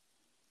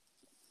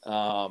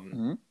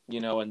 And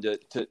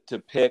to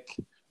pick,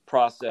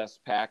 process,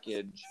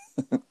 package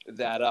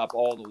that up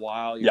all the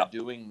while you're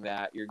doing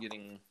that, you're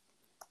getting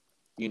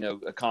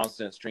a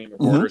constant stream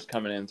of orders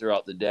coming in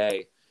throughout the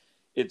day.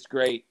 It's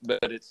great, but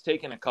it's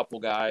taken a couple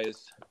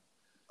guys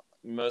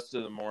most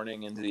of the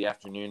morning into the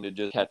afternoon to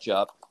just catch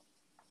up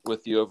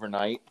with the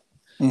overnight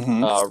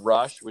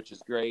rush, which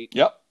is great.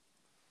 Yep.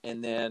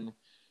 And then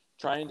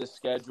trying to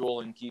schedule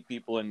and keep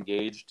people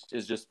engaged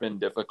has just been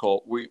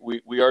difficult.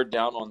 We are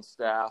down on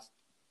staff.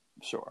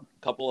 Sure.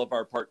 A couple of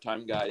our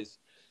part-time guys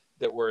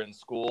that were in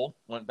school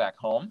went back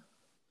home,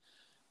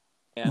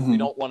 and we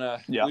don't want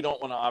to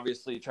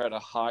obviously try to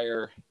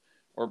hire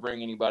or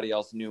bring anybody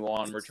else new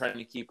on. We're trying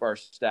to keep our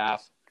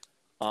staff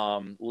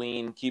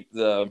lean, keep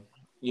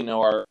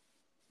our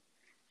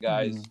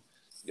guys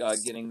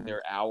getting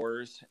their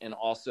hours, and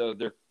also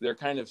they're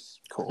kind of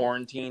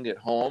quarantined at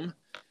home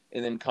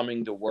and then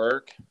coming to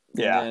work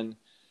and then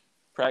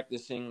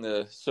practicing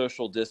the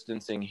social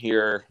distancing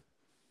here,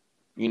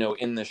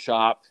 in the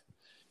shop.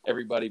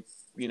 Everybody,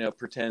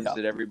 pretends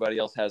that everybody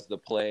else has the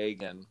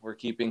plague, and we're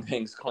keeping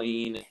things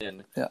clean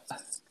and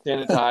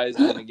sanitized.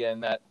 And again,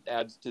 that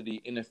adds to the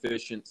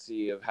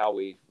inefficiency of how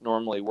we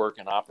normally work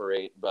and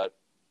operate. But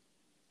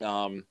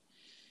I'm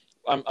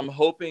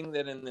hoping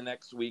that in the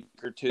next week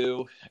or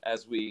two,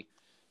 as we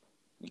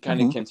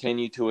kind of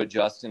continue to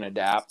adjust and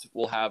adapt,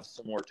 we'll have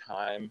some more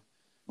time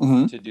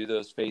to do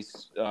those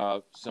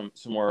some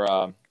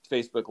more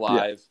Facebook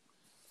Live,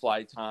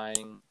 fly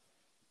tying,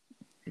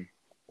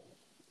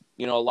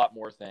 a lot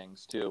more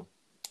things too.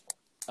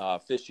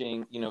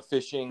 Fishing,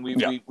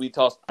 we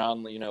tossed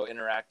around,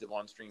 interactive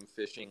on-stream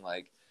fishing.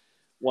 Like,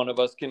 one of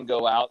us can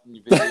go out and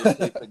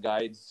videotape the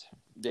guide's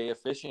day of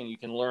fishing. You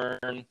can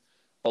learn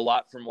a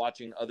lot from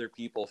watching other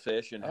people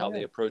fish and how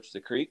they approach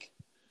the creek.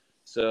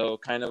 So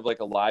kind of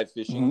like a live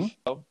fishing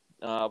show.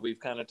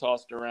 We've kind of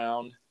tossed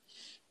around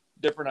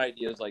different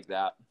ideas like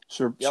that.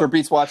 Sure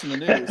beats watching the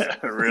news.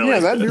 Really? Yeah,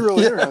 that'd be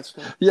really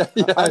interesting. Yeah.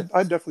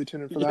 I'd definitely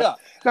tune in for that. Yeah.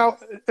 Now,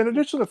 in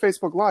addition to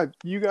Facebook Live,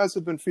 you guys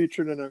have been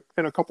featured in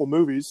a couple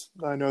movies.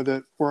 I know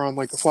that we're on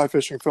like the fly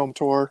fishing film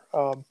tour.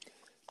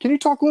 Can you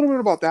talk a little bit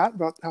about that,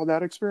 about how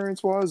that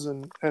experience was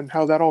and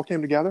how that all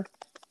came together?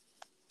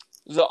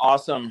 It was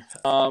awesome.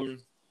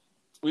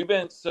 We've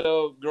been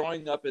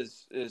growing up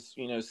as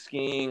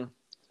skiing,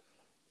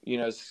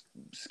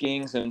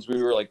 skiing since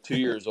we were like 2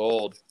 years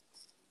old.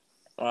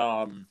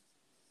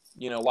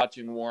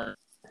 Watching Warren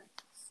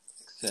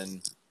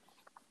and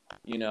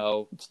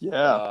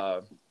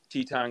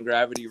Teton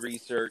Gravity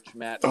Research,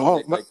 Matt.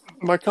 Oh,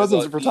 my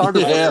cousin's a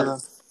photographer.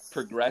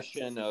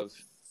 Progression of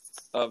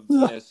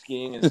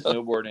skiing and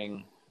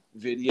snowboarding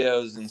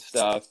videos and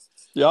stuff.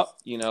 Yep.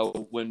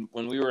 When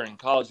we were in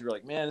college, we were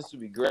like, man, this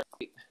would be great.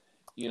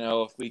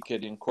 If we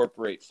could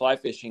incorporate fly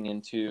fishing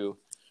into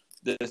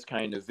this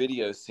kind of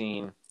video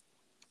scene.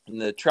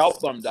 And the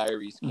Trout Bum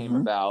Diaries came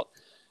about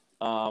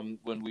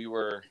when we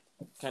were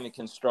kind of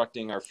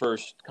constructing our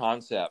first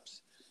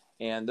concepts.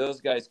 And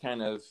those guys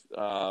kind of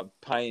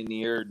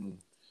pioneered and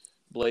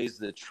blazed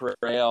the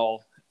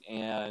trail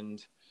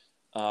and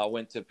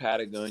went to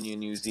Patagonia,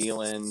 New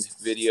Zealand,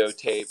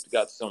 videotaped,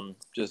 got some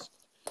just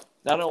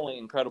not only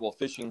incredible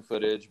fishing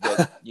footage,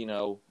 but,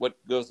 what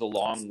goes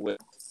along with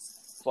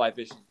fly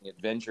fishing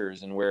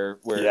adventures and where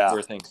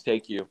things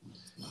take you.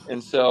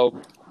 And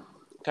so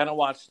kind of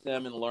watched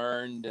them and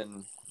learned,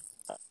 and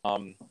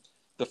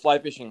the fly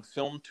fishing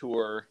film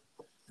tour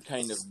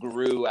kind of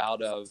grew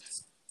out of,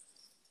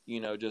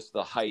 just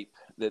the hype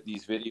that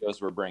these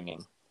videos were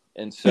bringing.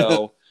 And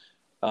so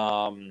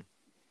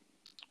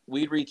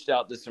we reached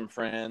out to some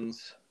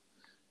friends,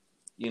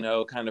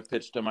 kind of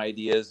pitched them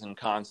ideas and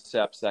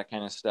concepts, that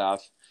kind of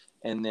stuff.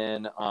 And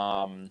then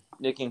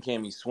Nick and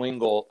Cammie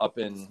Swingle up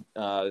in,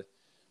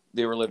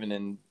 they were living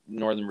in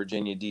Northern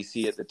Virginia,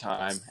 DC at the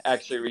time,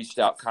 actually reached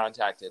out,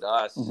 contacted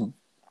us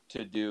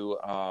to do,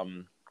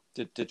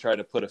 to try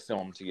to put a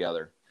film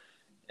together.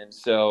 And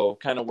so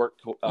kind of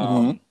worked,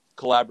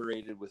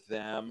 collaborated with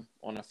them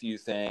on a few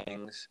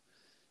things.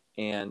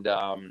 And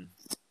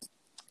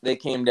they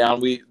came down.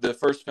 The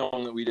first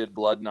film that we did,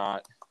 Blood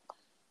Knot,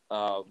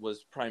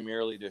 was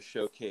primarily to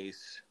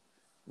showcase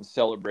and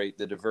celebrate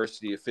the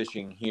diversity of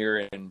fishing here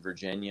in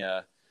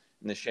Virginia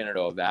in the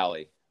Shenandoah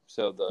Valley.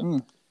 So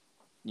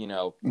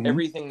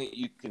everything that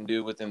you can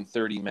do within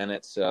 30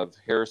 minutes of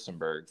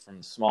Harrisonburg,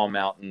 from small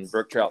mountain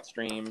brook trout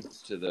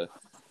streams to the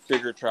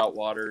bigger trout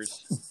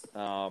waters,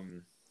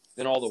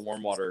 then all the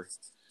warm water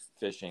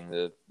fishing,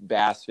 the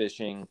bass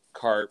fishing,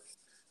 carp,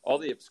 all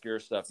the obscure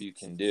stuff you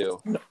can do.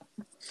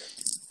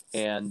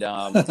 And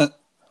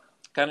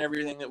kind of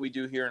everything that we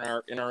do here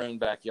in our own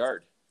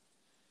backyard.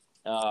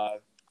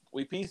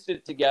 We pieced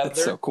it together.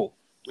 That's so cool.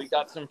 We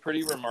got some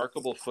pretty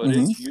remarkable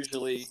footage.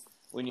 Usually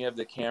when you have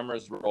the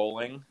cameras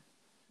rolling,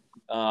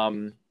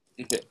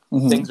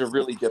 things are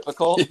really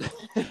difficult,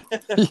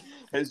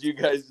 as you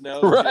guys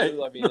know. Right.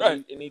 Too. I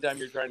mean, anytime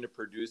you're trying to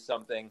produce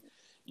something,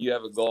 you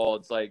have a goal.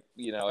 It's like,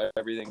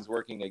 everything's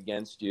working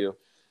against you.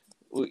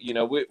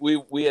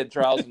 We had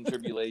trials and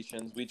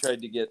tribulations. We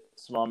tried to get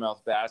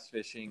smallmouth bass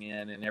fishing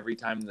in, and every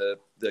time the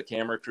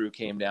camera crew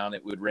came down,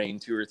 it would rain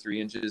 2 or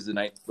 3 inches the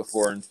night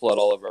before and flood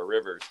all of our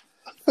rivers.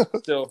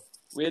 So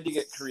we had to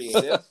get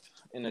creative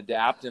and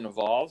adapt and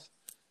evolve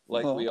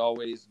like we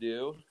always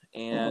do.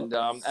 And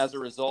as a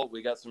result,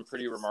 we got some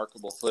pretty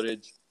remarkable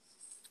footage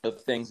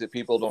of things that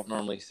people don't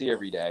normally see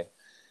every day.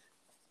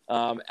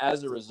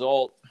 As a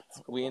result,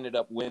 we ended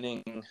up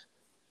winning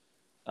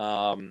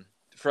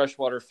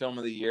Freshwater Film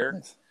of the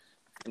Year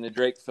in the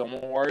Drake Film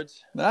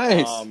Awards.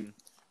 Nice.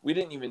 We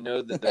didn't even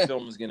know that the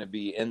film was going to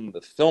be in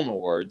the Film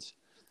Awards,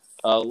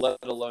 let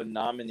alone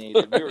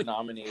nominated. We were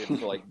nominated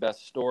for like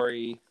Best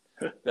Story,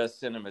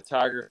 Best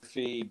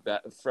Cinematography,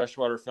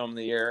 Freshwater Film of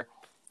the Year,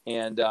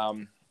 and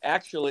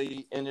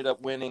actually ended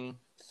up winning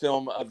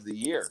Film of the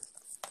Year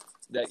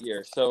that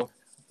year. So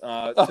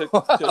took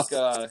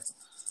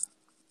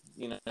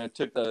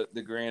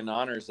the grand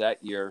honors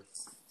that year.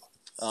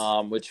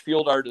 Which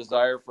fueled our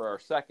desire for our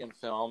second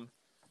film,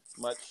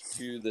 much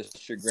to the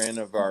chagrin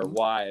of our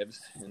wives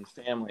and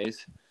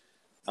families.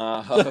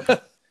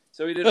 So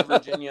we did a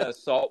Virginia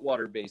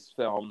saltwater-based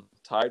film,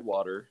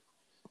 Tidewater.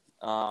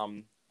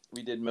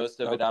 We did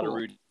most of it out of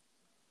Rudy.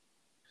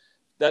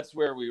 That's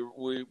where we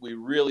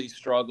really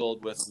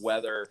struggled with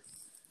weather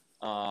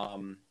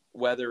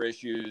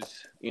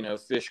issues,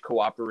 fish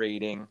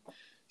cooperating.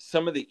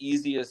 Some of the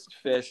easiest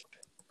fish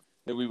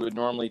that we would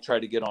normally try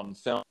to get on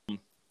film,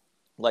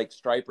 like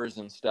stripers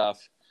and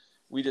stuff,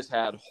 we just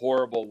had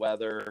horrible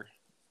weather,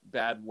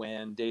 bad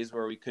wind, days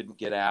where we couldn't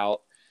get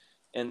out.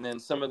 And then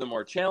some of the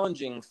more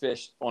challenging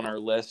fish on our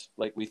list,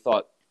 like we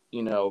thought,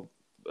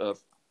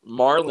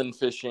 marlin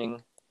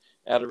fishing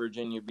out of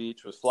Virginia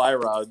Beach with fly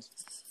rods,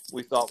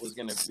 we thought was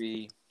going to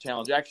be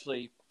challenge.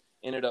 Actually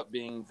ended up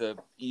being the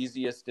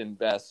easiest and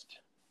best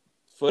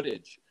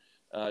footage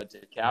to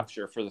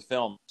capture for the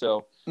film.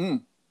 So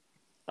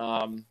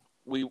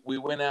we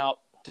went out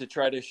to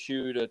try to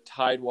shoot a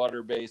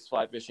tidewater-based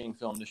fly fishing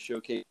film to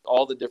showcase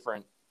all the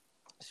different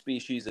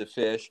species of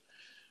fish.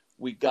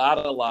 We got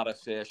a lot of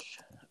fish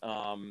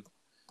on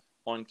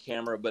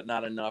camera, but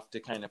not enough to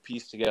kind of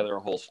piece together a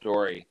whole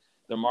story.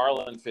 The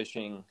marlin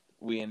fishing,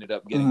 we ended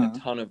up getting a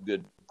ton of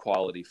good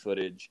quality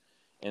footage.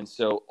 And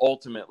so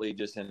ultimately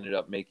just ended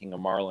up making a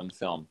marlin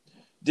film.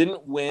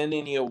 Didn't win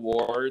any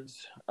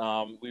awards.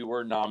 We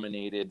were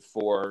nominated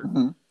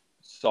for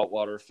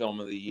Saltwater Film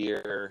of the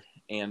Year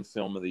and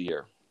Film of the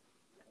Year.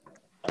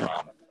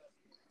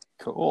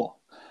 Cool.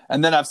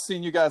 And then I've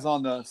seen you guys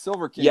on the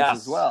Silver Kings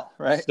as well,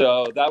 right?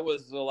 So that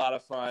was a lot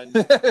of fun.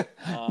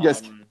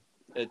 Yes.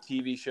 A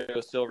TV show,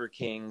 Silver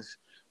Kings,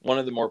 one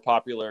of the more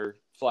popular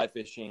fly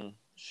fishing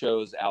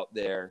shows out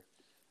there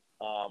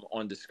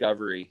on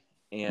Discovery.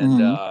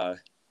 And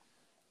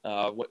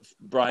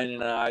Brian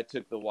and I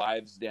took the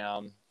wives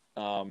down,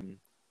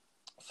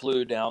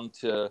 flew down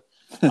to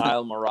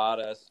Isle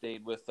Morada,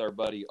 stayed with our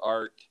buddy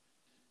Art,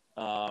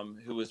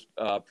 who was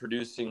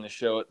producing the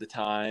show at the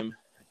time,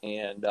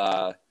 and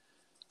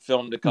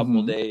filmed a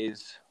couple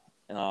days.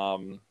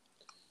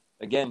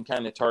 Again,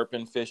 kind of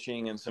tarpon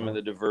fishing and some of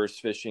the diverse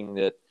fishing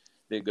that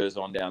goes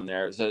on down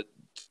there. It's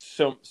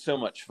so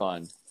much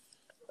fun.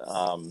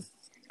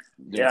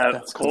 Yeah,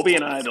 Colby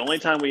and I, the only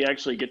time we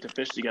actually get to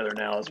fish together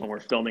now is when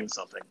we're filming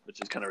something, which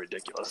is kind of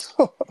ridiculous.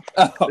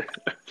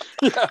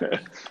 Yeah.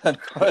 I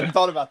hadn't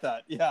thought about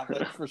that. Yeah,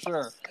 for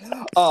sure.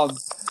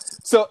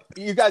 So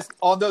you guys,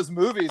 on those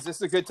movies, this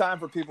is a good time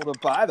for people to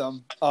buy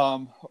them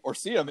or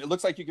see them. It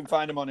looks like you can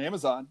find them on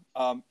Amazon.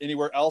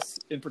 Anywhere else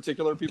in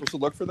particular people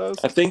should look for those?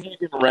 I think you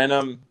can rent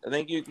them. I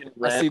think you can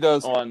rent I see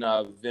those on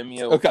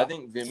Vimeo. Okay. I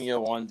think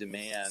Vimeo on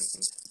demand.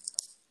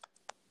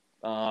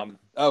 Cool.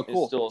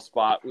 It's still a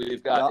spot.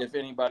 We've got, if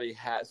anybody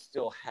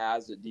still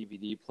has a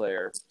DVD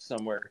player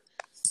somewhere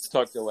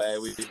tucked away,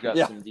 we've got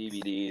some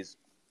DVDs.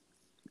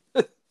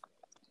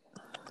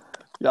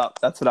 Yeah,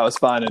 that's what I was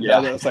finding. Yeah.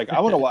 I was like, I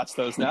want to watch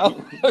those now.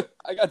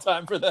 I got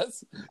time for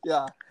this.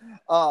 Yeah.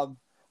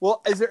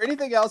 Well, is there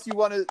anything else you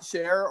want to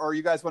share, or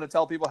you guys want to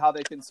tell people how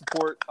they can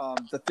support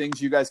the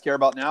things you guys care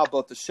about now,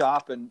 both the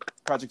shop and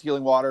Project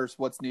Healing Waters,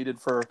 what's needed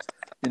for,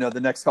 the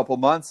next couple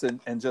months,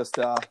 and just,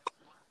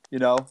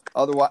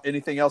 otherwise,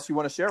 anything else you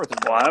want to share with them?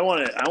 Well, I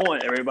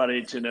want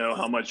everybody to know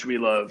how much we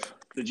love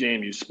the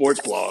JMU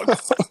Sports Blog,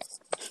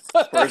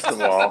 first of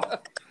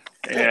all.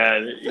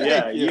 And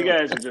you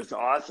guys are just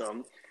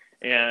awesome.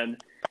 And,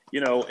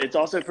 it's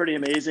also pretty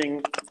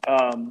amazing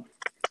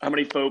how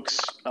many folks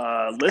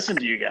listen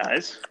to you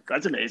guys.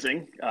 That's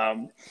amazing.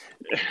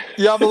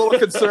 Yeah, I'm a little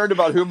concerned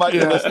about who might be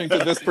listening to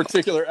this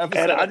particular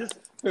episode.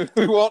 And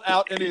we won't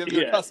out any of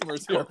your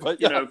customers here. But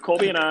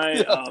Colby and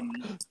I,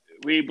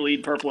 we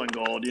bleed purple and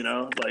gold,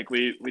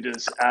 we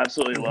just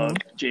absolutely love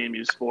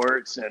JMU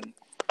sports, and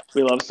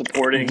we love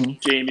supporting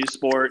JMU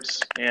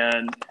sports.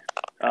 And,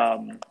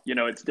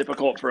 it's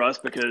difficult for us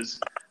because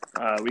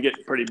we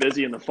get pretty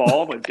busy in the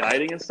fall with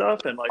guiding and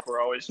stuff. And we're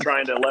always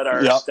trying to let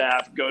our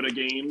staff go to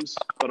games,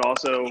 but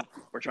also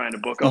we're trying to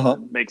book them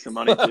and make some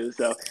money too.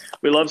 So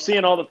we love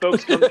seeing all the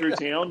folks come through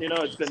town.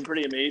 It's been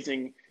pretty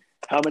amazing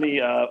how many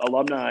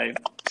alumni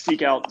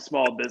seek out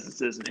small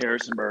businesses in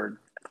Harrisonburg,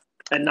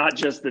 and not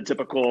just the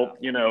typical,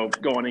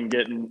 going and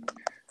getting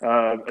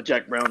a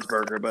Jack Brown's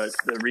burger, but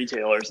the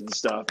retailers and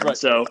stuff. Right. And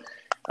so,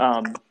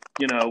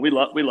 we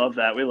love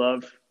that. We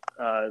love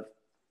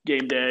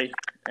game day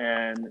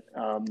and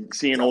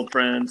seeing old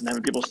friends and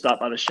having people stop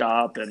by the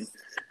shop and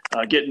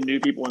getting new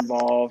people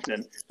involved.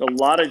 And a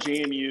lot of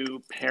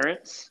JMU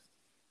parents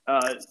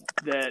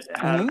that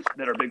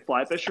are big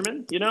fly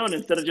fishermen, and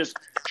instead of just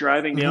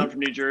driving down from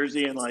New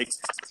Jersey and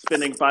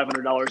spending $500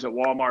 at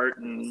Walmart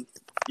and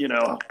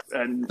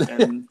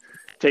and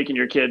taking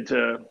your kid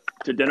to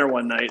dinner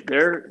one night,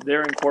 they're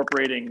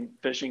incorporating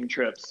fishing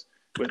trips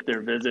with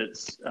their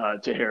visits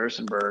to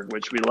Harrisonburg,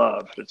 which we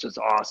love. It's just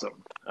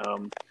awesome.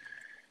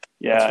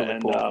 Really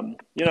cool.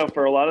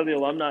 For a lot of the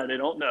alumni, they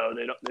don't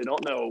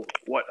know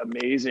what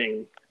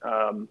amazing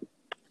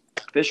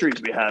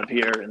fisheries we have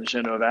here in the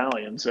Shenandoah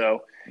Valley. And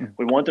so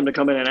we want them to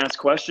come in and ask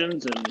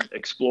questions and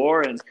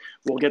explore, and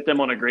we'll get them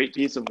on a great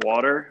piece of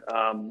water.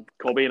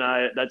 Colby and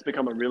I, that's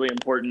become a really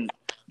important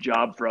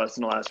job for us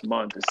in the last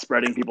month, is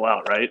spreading people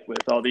out, right? With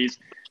all these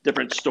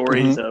different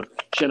stories of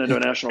Shenandoah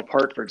National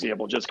Park, for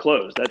example, just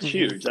closed. That's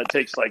huge. That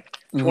takes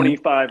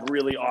 25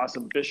 really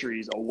awesome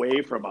fisheries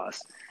away from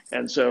us.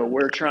 And so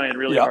we're trying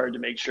really hard to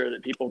make sure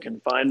that people can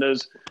find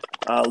those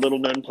little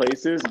known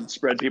places and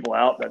spread people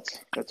out.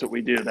 That's what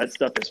we do. That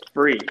stuff is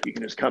free. You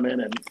can just come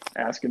in and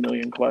ask a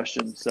million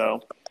questions.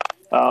 So,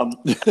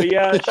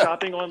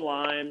 shopping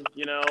online,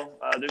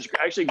 there's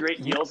actually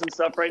great deals and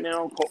stuff right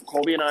now.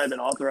 Colby and I have been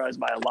authorized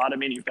by a lot of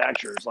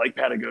manufacturers like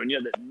Patagonia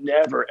that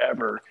never,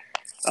 ever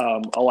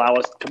allow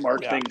us to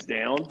mark things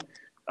down.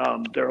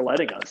 They're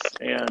letting us.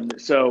 And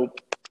so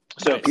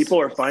people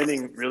are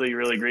finding really,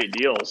 really great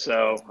deals.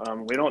 So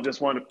we don't just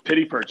want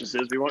pity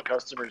purchases. We want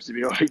customers to be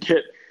able to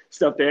get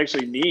stuff they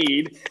actually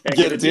need and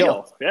get a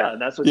deal. Yeah,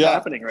 and that's what's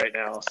happening right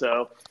now.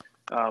 So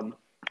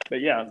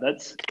but yeah,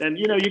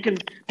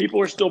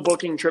 people are still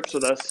booking trips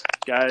with us,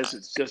 guys.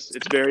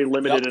 It's very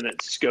limited in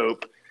its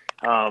scope,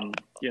 and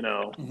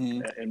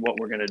what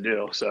we're going to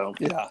do. So,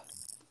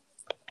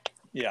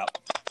 yeah.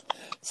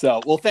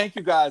 So, well, thank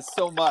you guys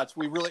so much.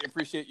 We really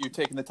appreciate you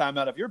taking the time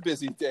out of your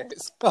busy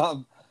days.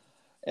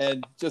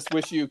 And just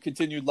wish you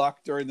continued luck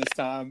during this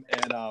time.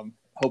 And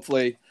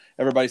hopefully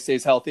everybody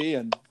stays healthy.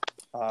 And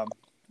I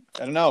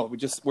don't know,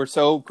 we're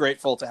so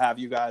grateful to have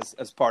you guys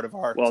as part of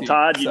our team.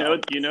 Todd, it's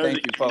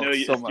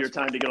your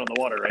time to get on the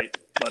water, right,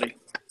 buddy?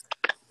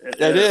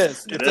 It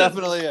is. It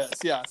definitely is.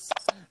 Yes.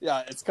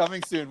 Yeah, it's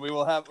coming soon. We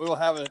will have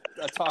a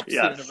talk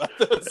soon about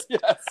this.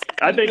 Yes.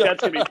 I think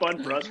that's gonna be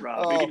fun for us,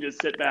 Rob. We can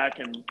just sit back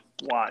and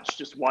watch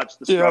the struggle.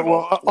 Yeah,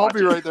 well, I'll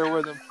be right there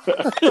with him.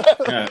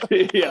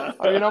 Yeah.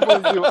 I mean, I'm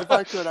going to do it. If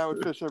I could, I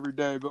would fish every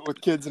day, but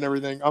with kids and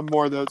everything, I'm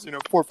more of those, 4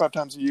 or 5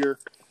 times a year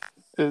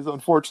is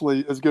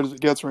unfortunately as good as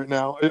it gets right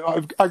now.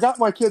 I got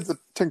my kids at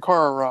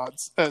Tenkara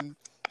rods, and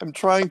I'm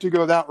trying to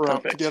go that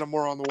route to get them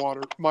more on the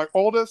water. My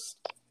oldest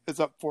is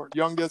up for it.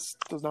 Youngest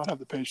does not have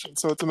the patience.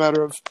 So it's a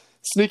matter of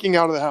sneaking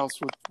out of the house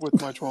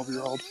with my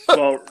 12-year-old.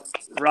 Well,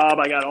 Rob,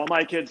 I got all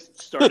my kids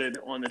started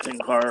on the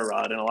Tenkara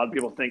rod, and a lot of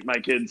people think my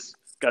kids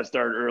got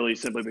started early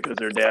simply because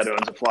their dad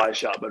owns a fly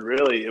shop, but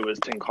really it was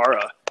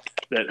Tenkara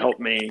that helped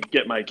me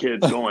get my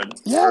kids going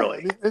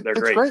early. They're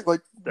great. Great.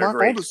 Like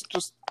my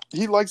oldest,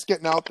 he likes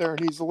getting out there,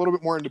 and he's a little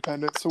bit more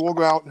independent. So we'll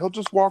go out, and he'll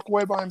just walk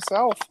away by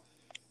himself,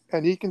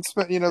 and he can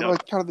spend,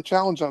 like kind of the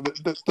challenge of it.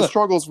 The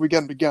struggles, we get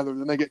them together,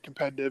 then they get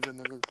competitive, and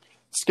then they're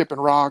skipping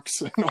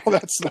rocks and all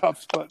that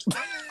stuff. But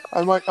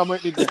I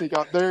might need to sneak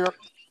out there.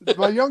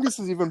 My youngest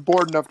is even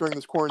bored enough during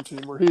this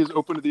quarantine where he is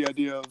open to the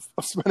idea of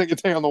spending a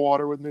day on the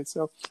water with me.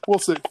 So we'll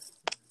see.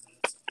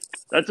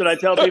 That's what I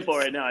tell people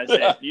right now. I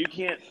say, if you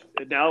can't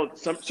now,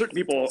 certain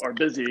people are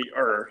busy,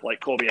 or like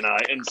Colby and I,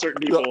 and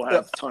certain people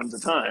have tons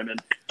of time.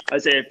 And I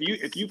say,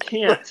 if you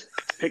can't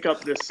pick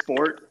up this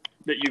sport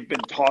that you've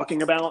been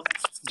talking about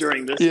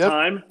during this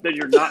time, then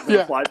you're not going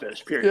to fly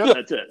fish. Period.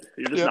 That's it.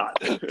 You're just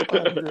not.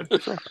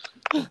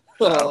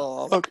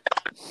 Okay.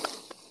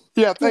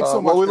 Yeah, thanks so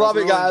much. Well, we love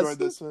it, guys. Enjoyed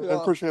this and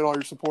appreciate all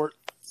your support.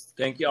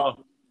 Thank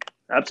y'all.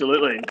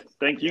 Absolutely.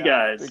 Thank you,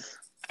 guys.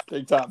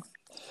 Big time.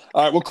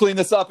 All right, we'll clean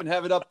this up and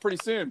have it up pretty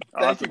soon.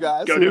 Awesome. Thank you,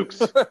 guys. Go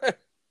Dukes. All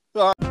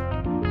right.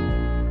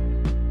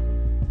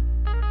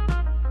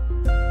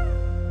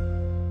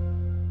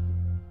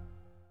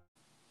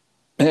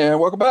 And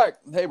welcome back.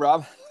 Hey,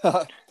 Rob. Hey.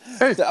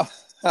 I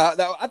thought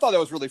that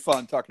was really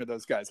fun talking to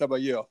those guys. How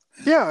about you?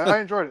 Yeah, I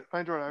enjoyed it.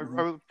 I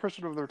was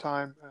appreciative of their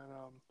time. And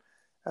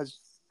as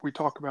we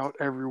talk about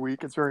every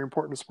week, it's very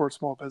important to support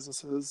small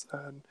businesses.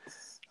 And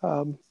I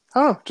don't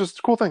know, just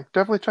a cool thing.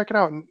 Definitely check it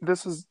out. And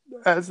this is,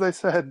 as they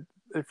said,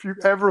 if you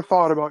ever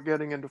thought about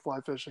getting into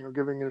fly fishing or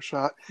giving it a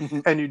shot,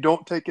 and you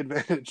don't take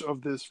advantage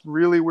of this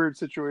really weird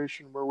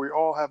situation where we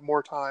all have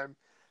more time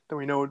than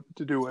we know what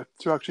to do with,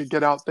 to actually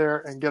get out there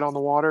and get on the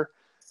water,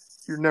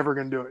 you're never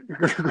going to do it. You're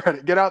going to regret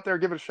it. Get out there,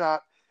 give it a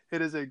shot.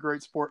 It is a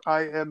great sport.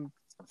 I am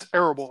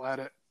terrible at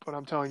it, but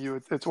I'm telling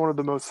you, it's one of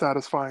the most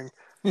satisfying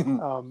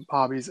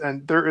hobbies.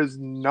 And there is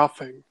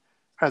nothing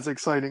as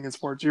exciting in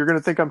sports. You're going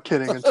to think I'm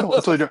kidding until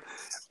you do.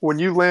 When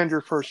you land your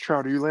first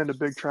trout, or you land a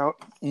big trout,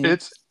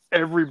 it's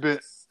every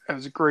bit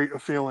as great a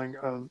feeling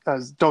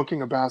as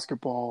dunking a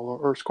basketball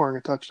or scoring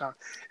a touchdown.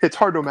 It's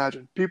hard to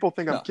imagine. People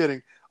think I'm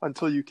kidding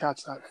until you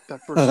catch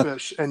that first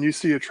fish and you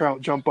see a trout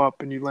jump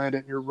up and you land it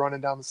and you're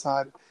running down the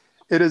side.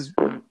 It is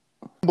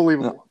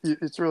unbelievable.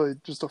 It's really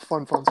just a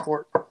fun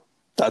sport.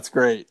 That's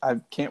great. I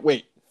can't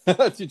wait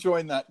to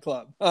join that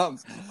club.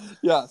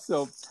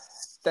 So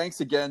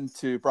thanks again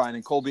to Brian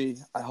and Colby.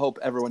 I hope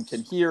everyone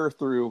can hear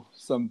through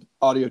some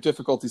audio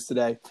difficulties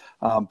today,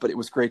 but it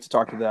was great to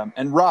talk to them.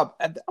 And Rob,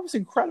 that was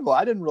incredible.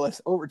 I didn't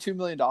realize over $2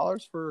 million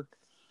for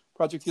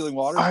Project Healing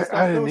Waters.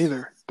 I didn't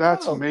either.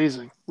 That's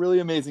amazing. Really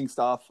amazing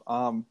stuff.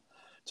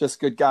 Just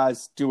good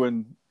guys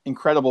doing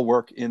incredible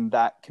work in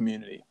that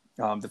community,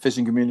 the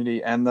fishing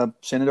community and the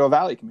Shenandoah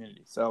Valley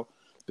community. So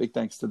big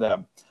thanks to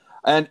them.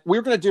 And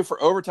we're going to do for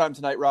overtime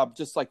tonight, Rob,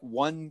 just like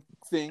one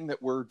thing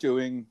that we're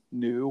doing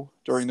new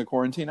during the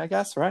quarantine, I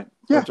guess, right?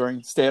 Yeah. Or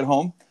during stay at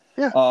home.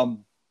 Yeah.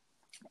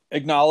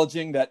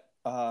 Acknowledging that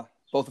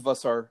both of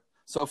us are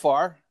so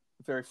far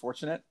very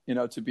fortunate,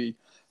 to be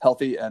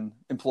healthy and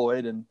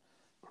employed and,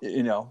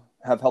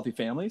 have healthy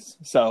families.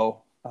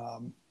 So,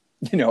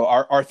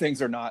 our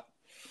things are not,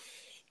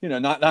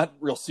 not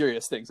real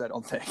serious things, I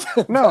don't think.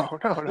 No.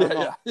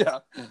 Yeah.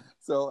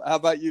 So how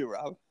about you,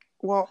 Rob?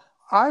 Well,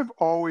 I've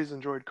always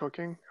enjoyed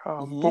cooking,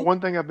 but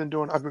one thing I've been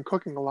doing, I've been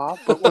cooking a lot,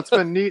 but what's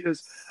been neat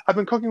is I've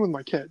been cooking with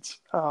my kids.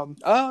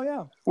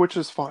 Which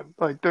is fun.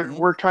 Like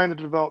we're trying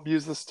to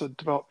use this to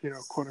develop,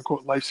 quote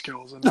unquote life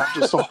skills and not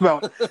just all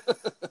about,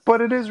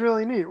 but it is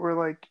really neat. We're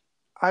like,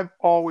 I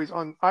always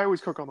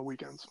cook on the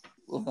weekends.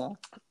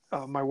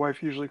 My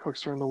wife usually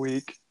cooks during the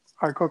week.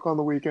 I cook on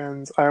the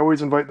weekends. I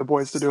always invite the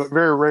boys to do it.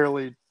 Very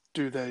rarely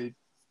do they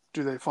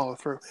follow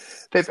through.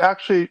 They've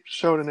actually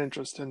showed an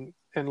interest in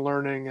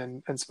learning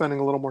and spending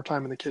a little more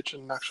time in the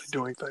kitchen and actually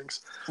doing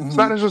things. So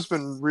that has just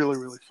been really,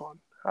 really fun.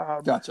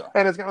 Gotcha.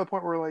 And it's got to the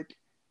point where, like,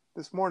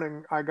 this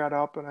morning I got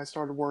up and I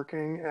started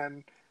working,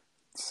 and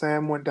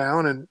Sam went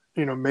down and,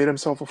 made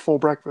himself a full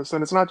breakfast.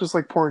 And it's not just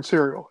like pouring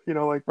cereal,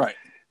 like right.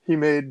 He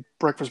made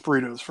breakfast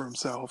burritos for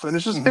himself. And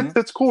it's just,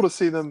 it's cool to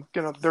see them,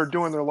 they're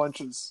doing their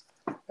lunches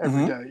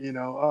every day,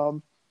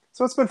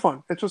 So it's been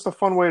fun. It's just a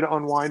fun way to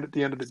unwind at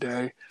the end of the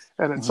day.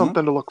 And it's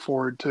something to look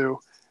forward to.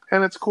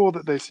 And it's cool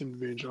that they seem to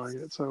be enjoying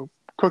it. So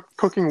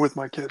cooking with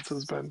my kids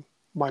has been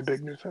my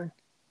big new thing.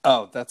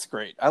 Oh, that's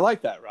great. I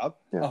like that, Rob.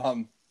 Yeah.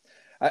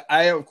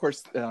 I of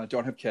course,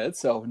 don't have kids,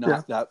 so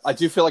not that. I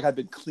do feel like I've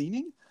been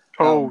cleaning.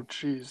 Oh,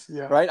 geez.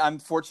 Yeah. Right. I'm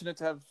fortunate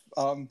to have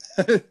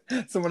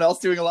someone else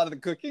doing a lot of the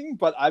cooking,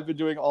 but I've been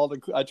doing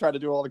I try to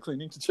do all the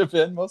cleaning to chip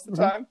in most of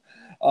the time.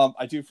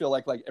 I do feel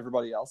like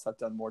everybody else, I've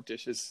done more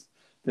dishes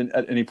than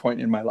at any point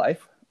in my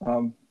life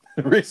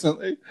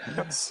recently.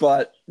 Yes.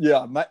 But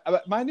yeah,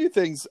 my new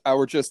things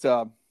were just,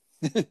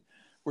 it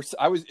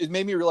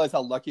made me realize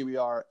how lucky we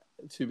are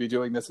to be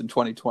doing this in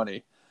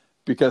 2020,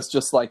 because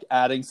just like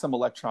adding some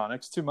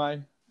electronics to my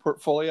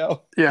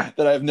portfolio that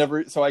I've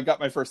never, so I got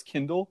my first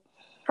Kindle.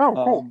 Oh,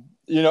 cool.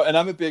 And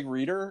I'm a big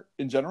reader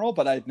in general,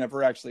 but I'd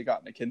never actually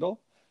gotten a Kindle.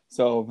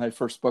 So my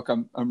first book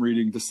I'm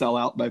reading, The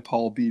Sellout by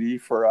Paul Beatty,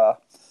 for a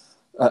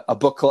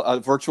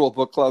virtual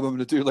book club I'm going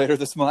to do later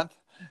this month.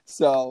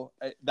 So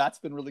that's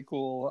been really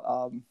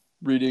cool.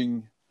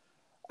 Reading,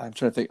 I'm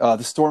trying to think, the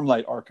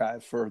Stormlight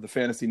Archive for the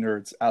fantasy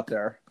nerds out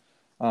there.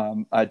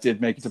 I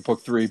did make it to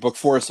book 3. Book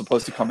 4 is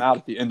supposed to come out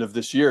at the end of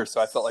this year, so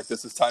I felt like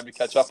this is time to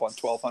catch up on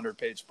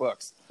 1,200-page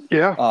books.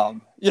 Yeah.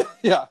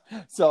 Yeah.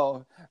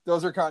 So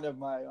those are kind of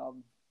my.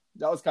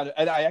 That was kind of,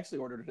 and I actually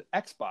ordered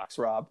an Xbox,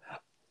 Rob.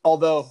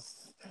 Although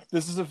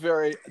this is a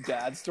very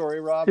dad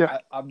story, Rob. Yeah.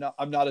 I'm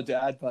not a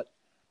dad, but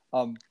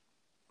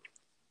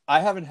I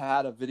haven't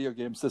had a video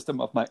game system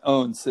of my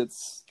own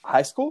since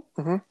high school.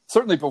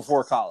 Certainly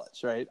before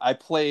college, right? I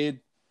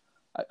played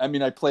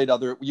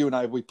you and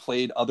I, we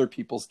played other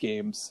people's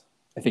games,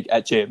 I think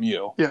at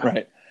JMU,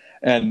 right?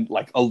 And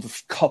like a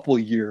couple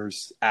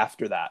years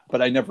after that,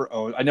 but I never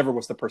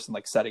was the person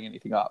like setting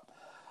anything up.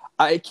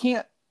 I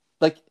can't,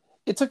 like,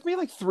 it took me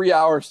like 3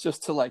 hours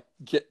just to like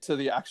get to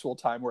the actual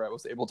time where I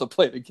was able to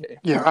play the game.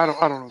 Yeah. I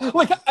don't know.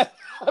 Like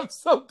I'm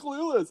so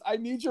clueless. I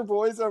need your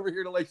boys over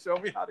here to like show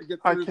me how to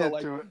get through the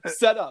like do it.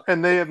 setup.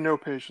 And they have no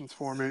patience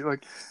for me.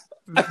 Like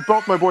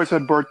both my boys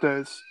had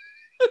birthdays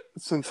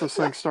since this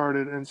thing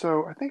started, and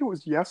so I think it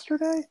was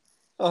yesterday.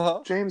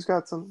 James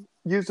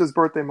used his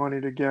birthday money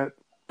to get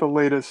the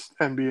latest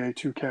NBA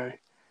 2K,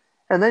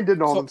 and they did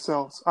it all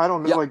themselves. I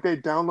don't know, like they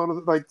downloaded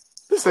it, like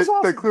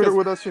they cleared it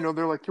with us.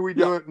 They're like, "Can we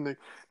do it?" And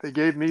they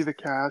gave me the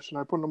cash, and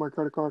I put it on my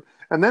credit card,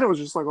 and then it was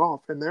just like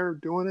off, and they're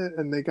doing it,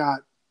 and they got,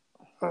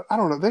 I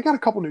don't know, they got a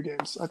couple new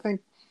games. I think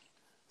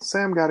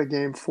Sam got a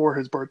game for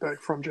his birthday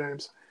from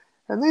James,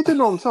 and they did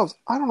it all themselves.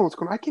 I don't know what's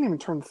going on. I can't even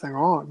turn the thing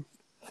on.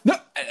 No,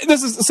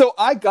 so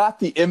I got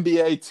the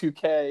NBA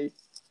 2K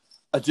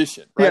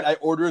edition, right? I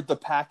ordered the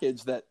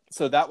package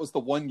so that was the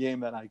one game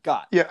that I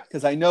got. Yeah.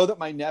 Because I know that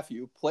my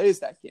nephew plays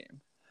that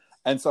game.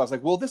 And so I was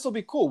like, well, this will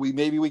be cool.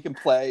 Maybe we can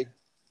play,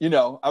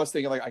 I was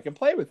thinking like I can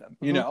play with him,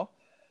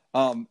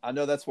 I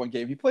know that's one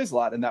game he plays a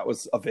lot, and that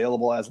was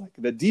available as like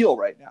the deal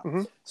right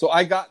now. So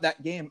I got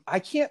that game. I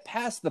can't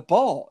pass the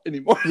ball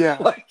anymore. Yeah.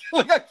 like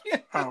I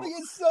can't. Like,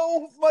 it's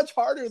so much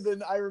harder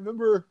than I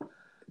remember.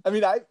 I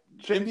mean,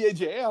 NBA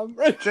Jam,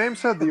 right?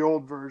 James had the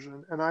old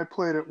version, and I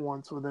played it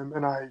once with him,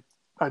 and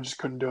I just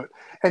couldn't do it.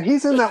 And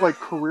he's in that like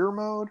career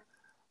mode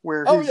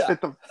where he's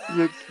at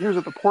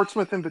the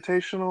Portsmouth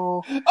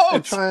Invitational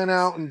and trying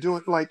out and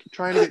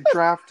trying to get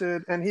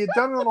drafted. And he had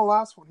done it on the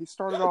last one. He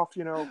started off,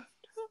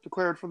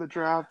 declared for the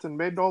draft and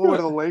made it all the way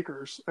to the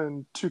Lakers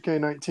in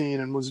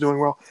 2K19 and was doing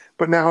well.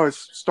 But now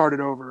it's started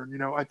over.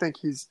 And, I think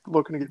he's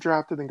looking to get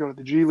drafted and go to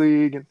the G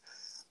League. And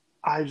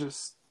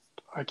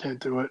I can't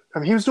do it. I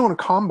mean, he was doing a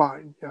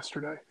combine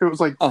yesterday. It was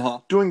like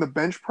doing the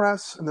bench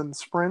press and then the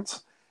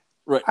sprints.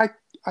 Right.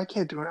 I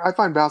can't do it. I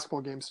find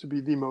basketball games to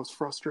be the most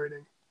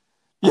frustrating.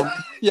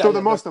 They're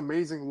the most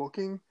amazing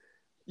looking.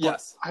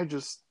 Yes.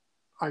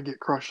 I get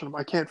crushed on them.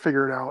 I can't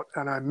figure it out.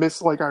 And I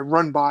miss, I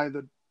run by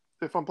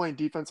if I'm playing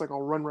defense,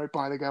 I'll run right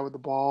by the guy with the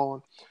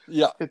ball.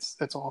 And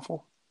it's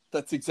awful.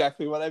 That's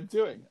exactly what I'm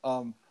doing.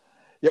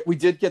 We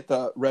did get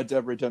the Red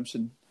Dead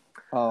Redemption.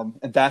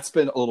 And that's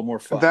been a little more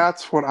fun.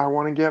 That's what I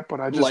want to get, but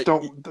I just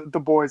don't. The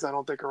boys, I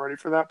don't think are ready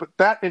for that. But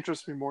that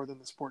interests me more than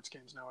the sports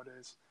games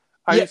nowadays.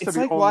 It's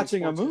like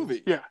watching a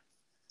movie. Games. Yeah,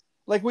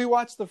 like we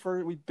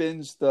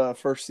binged the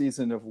first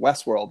season of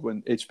Westworld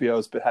when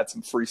HBO's had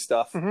some free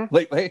stuff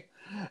lately,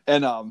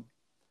 and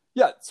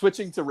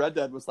switching to Red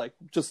Dead was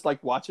just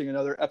like watching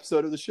another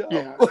episode of the show.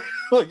 Yeah,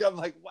 I'm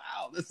like,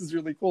 wow, this is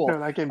really cool. Yeah,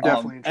 that game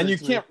definitely. And you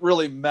can't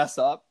really mess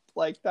up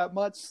like that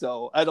much,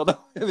 so I don't know.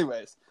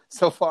 Anyways,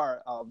 so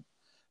far.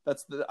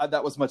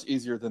 That was much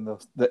easier than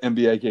the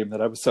NBA game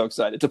that I was so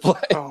excited to play.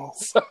 Oh,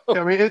 so,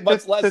 I mean,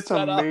 it's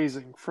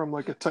amazing from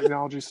like a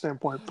technology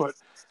standpoint, but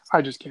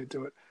I just can't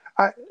do it.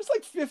 There's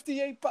like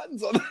 58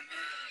 buttons on it.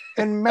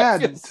 And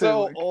Madden,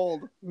 so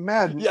old.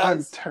 Madden,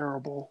 I'm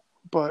terrible,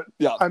 but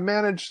I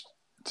managed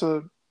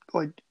to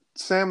like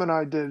Sam and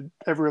I did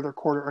every other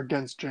quarter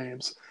against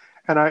James,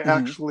 and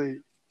I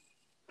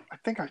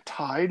think I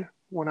tied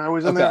when I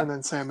was in there, and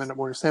then Sam ended up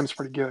winning. Sam's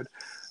pretty good.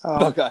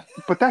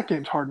 But that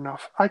game's hard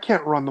enough. I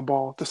can't run the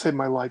ball to save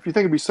my life. You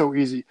think it'd be so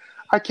easy?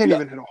 I can't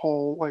even hit a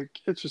hole. Like,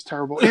 it's just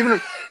terrible. I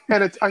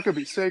could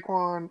be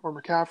Saquon or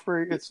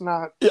McCaffrey. It's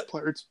not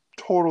player. It's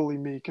totally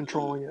me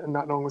controlling it and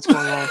not knowing what's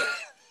going on.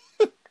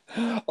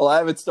 Well, I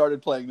haven't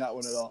started playing that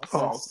one at all.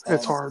 So,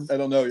 it's hard. I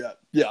don't know yet.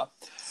 Yeah.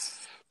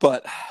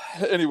 But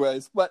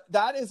anyways,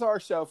 that is our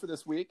show for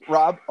this week,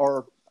 Rob.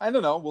 Or I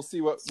don't know. We'll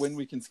see when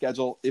we can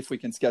schedule, if we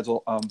can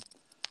schedule,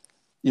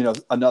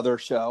 another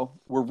show.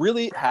 We're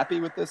really happy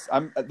with this.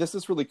 This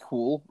is really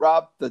cool,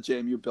 Rob, the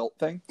JMU built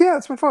thing. Yeah,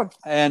 it's been fun.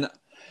 And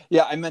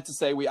yeah, I meant to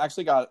say we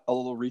actually got a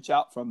little reach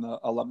out from the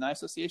Alumni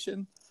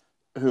Association,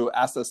 who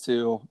asked us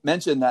to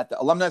mention that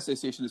the Alumni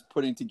Association is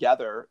putting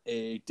together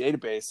a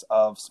database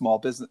of small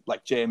business,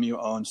 like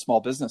JMU-owned small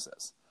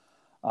businesses,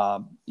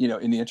 in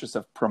the interest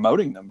of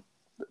promoting them,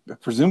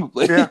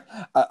 presumably. Yeah.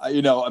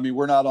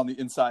 We're not on the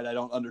inside. I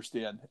don't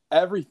understand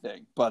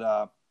everything,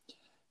 but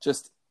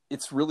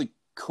it's really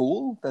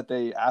cool that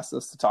they asked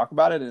us to talk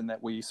about it and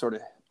that we sort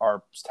of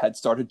had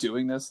started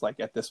doing this like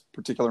at this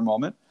particular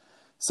moment.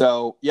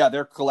 So yeah,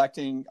 they're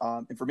collecting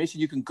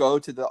information. You can go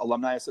to the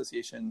Alumni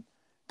Association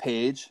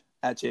page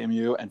at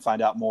JMU and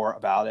find out more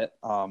about it.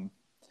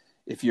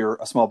 If you're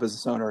a small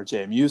business owner, a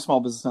JMU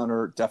small business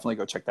owner, definitely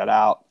go check that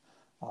out.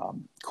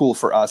 Cool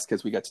for us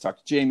because we got to talk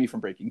to Jamie from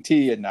Breaking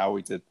Tea, and now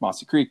we did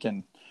Mossy Creek,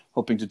 and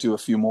hoping to do a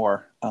few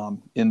more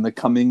in the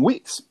coming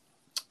weeks.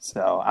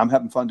 So I'm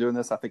having fun doing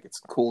this. I think it's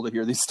cool to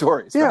hear these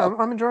stories. Yeah,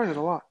 I'm enjoying it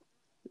a lot.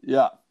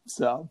 Yeah.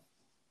 So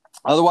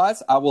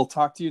otherwise, I will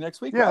talk to you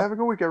next week. Yeah, Rob. Have a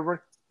good week,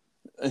 everybody.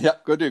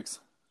 Yep. Go Dukes.